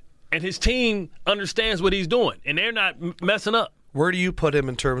 Jeez. And his team understands what he's doing, and they're not messing up. Where do you put him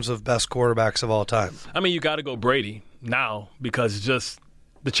in terms of best quarterbacks of all time? I mean, you got to go Brady now because it's just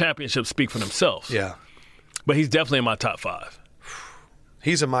the championships speak for themselves. Yeah. But he's definitely in my top 5.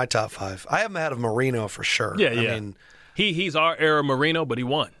 He's in my top 5. I have him ahead of Marino for sure. Yeah, I mean, he's our era Marino, but he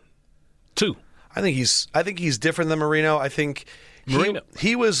won 2. I think he's different than Marino. I think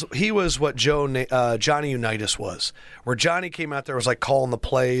he was what Johnny Unitas was, where Johnny came out there was like calling the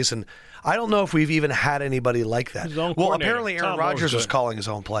plays, and I don't know if we've even had anybody like that. Well, apparently Aaron Rodgers was calling his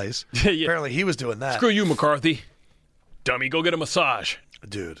own plays. Yeah. Apparently he was doing that. Screw you, McCarthy. Dummy, go get a massage.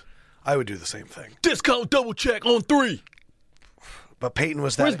 Dude, I would do the same thing. Discount double check on 3. But Peyton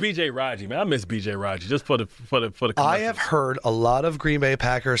was that. Where's B.J. Raji, man? I miss B.J. Raji just for the I have heard a lot of Green Bay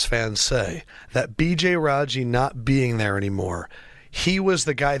Packers fans say that B.J. Raji not being there anymore, he was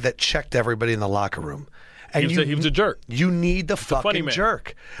the guy that checked everybody in the locker room. And he was a jerk. You need the fucking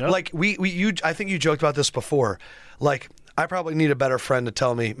jerk. Yep. Like I think you joked about this before. Like I probably need a better friend to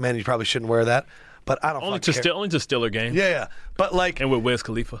tell me, man, you probably shouldn't wear that. But I don't only to Steeler game. Yeah. But like, and with Wiz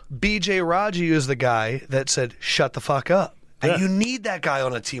Khalifa, B.J. Raji is the guy that said, "Shut the fuck up." And you need that guy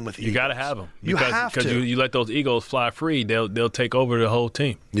on a team with you. You got to have him. You have to. Because you let those egos fly free, they'll take over the whole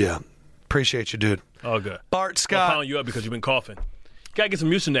team. Yeah. Appreciate you, dude. All good. Bart Scott. I'm pounding you up because you've been coughing. You got to get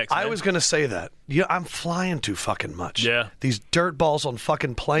some Mucinex, man. I was going to say that. I'm flying too fucking much. Yeah. These dirt balls on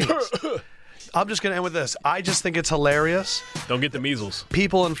fucking planes. I'm just going to end with this. I just think it's hilarious. Don't get the measles.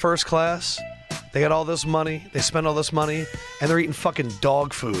 People in first class, they got all this money, they spend all this money, and they're eating fucking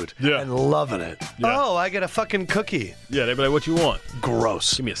dog food and loving it. Yeah. Oh, I get a fucking cookie. Yeah, they be like, what you want?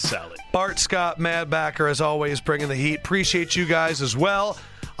 Gross. Give me a salad. Bart Scott, Mad Backer, as always, bringing the heat. Appreciate you guys as well.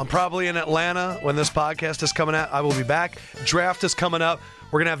 I'm probably in Atlanta when this podcast is coming out. I will be back. Draft is coming up.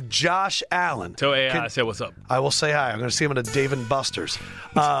 We're going to have Josh Allen. Tell AI I said what's up. I will say hi. I'm going to see him at a Dave & Buster's.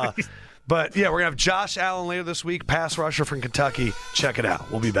 But, yeah, we're going to have Josh Allen later this week, pass rusher from Kentucky. Check it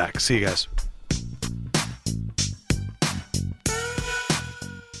out. We'll be back. See you guys.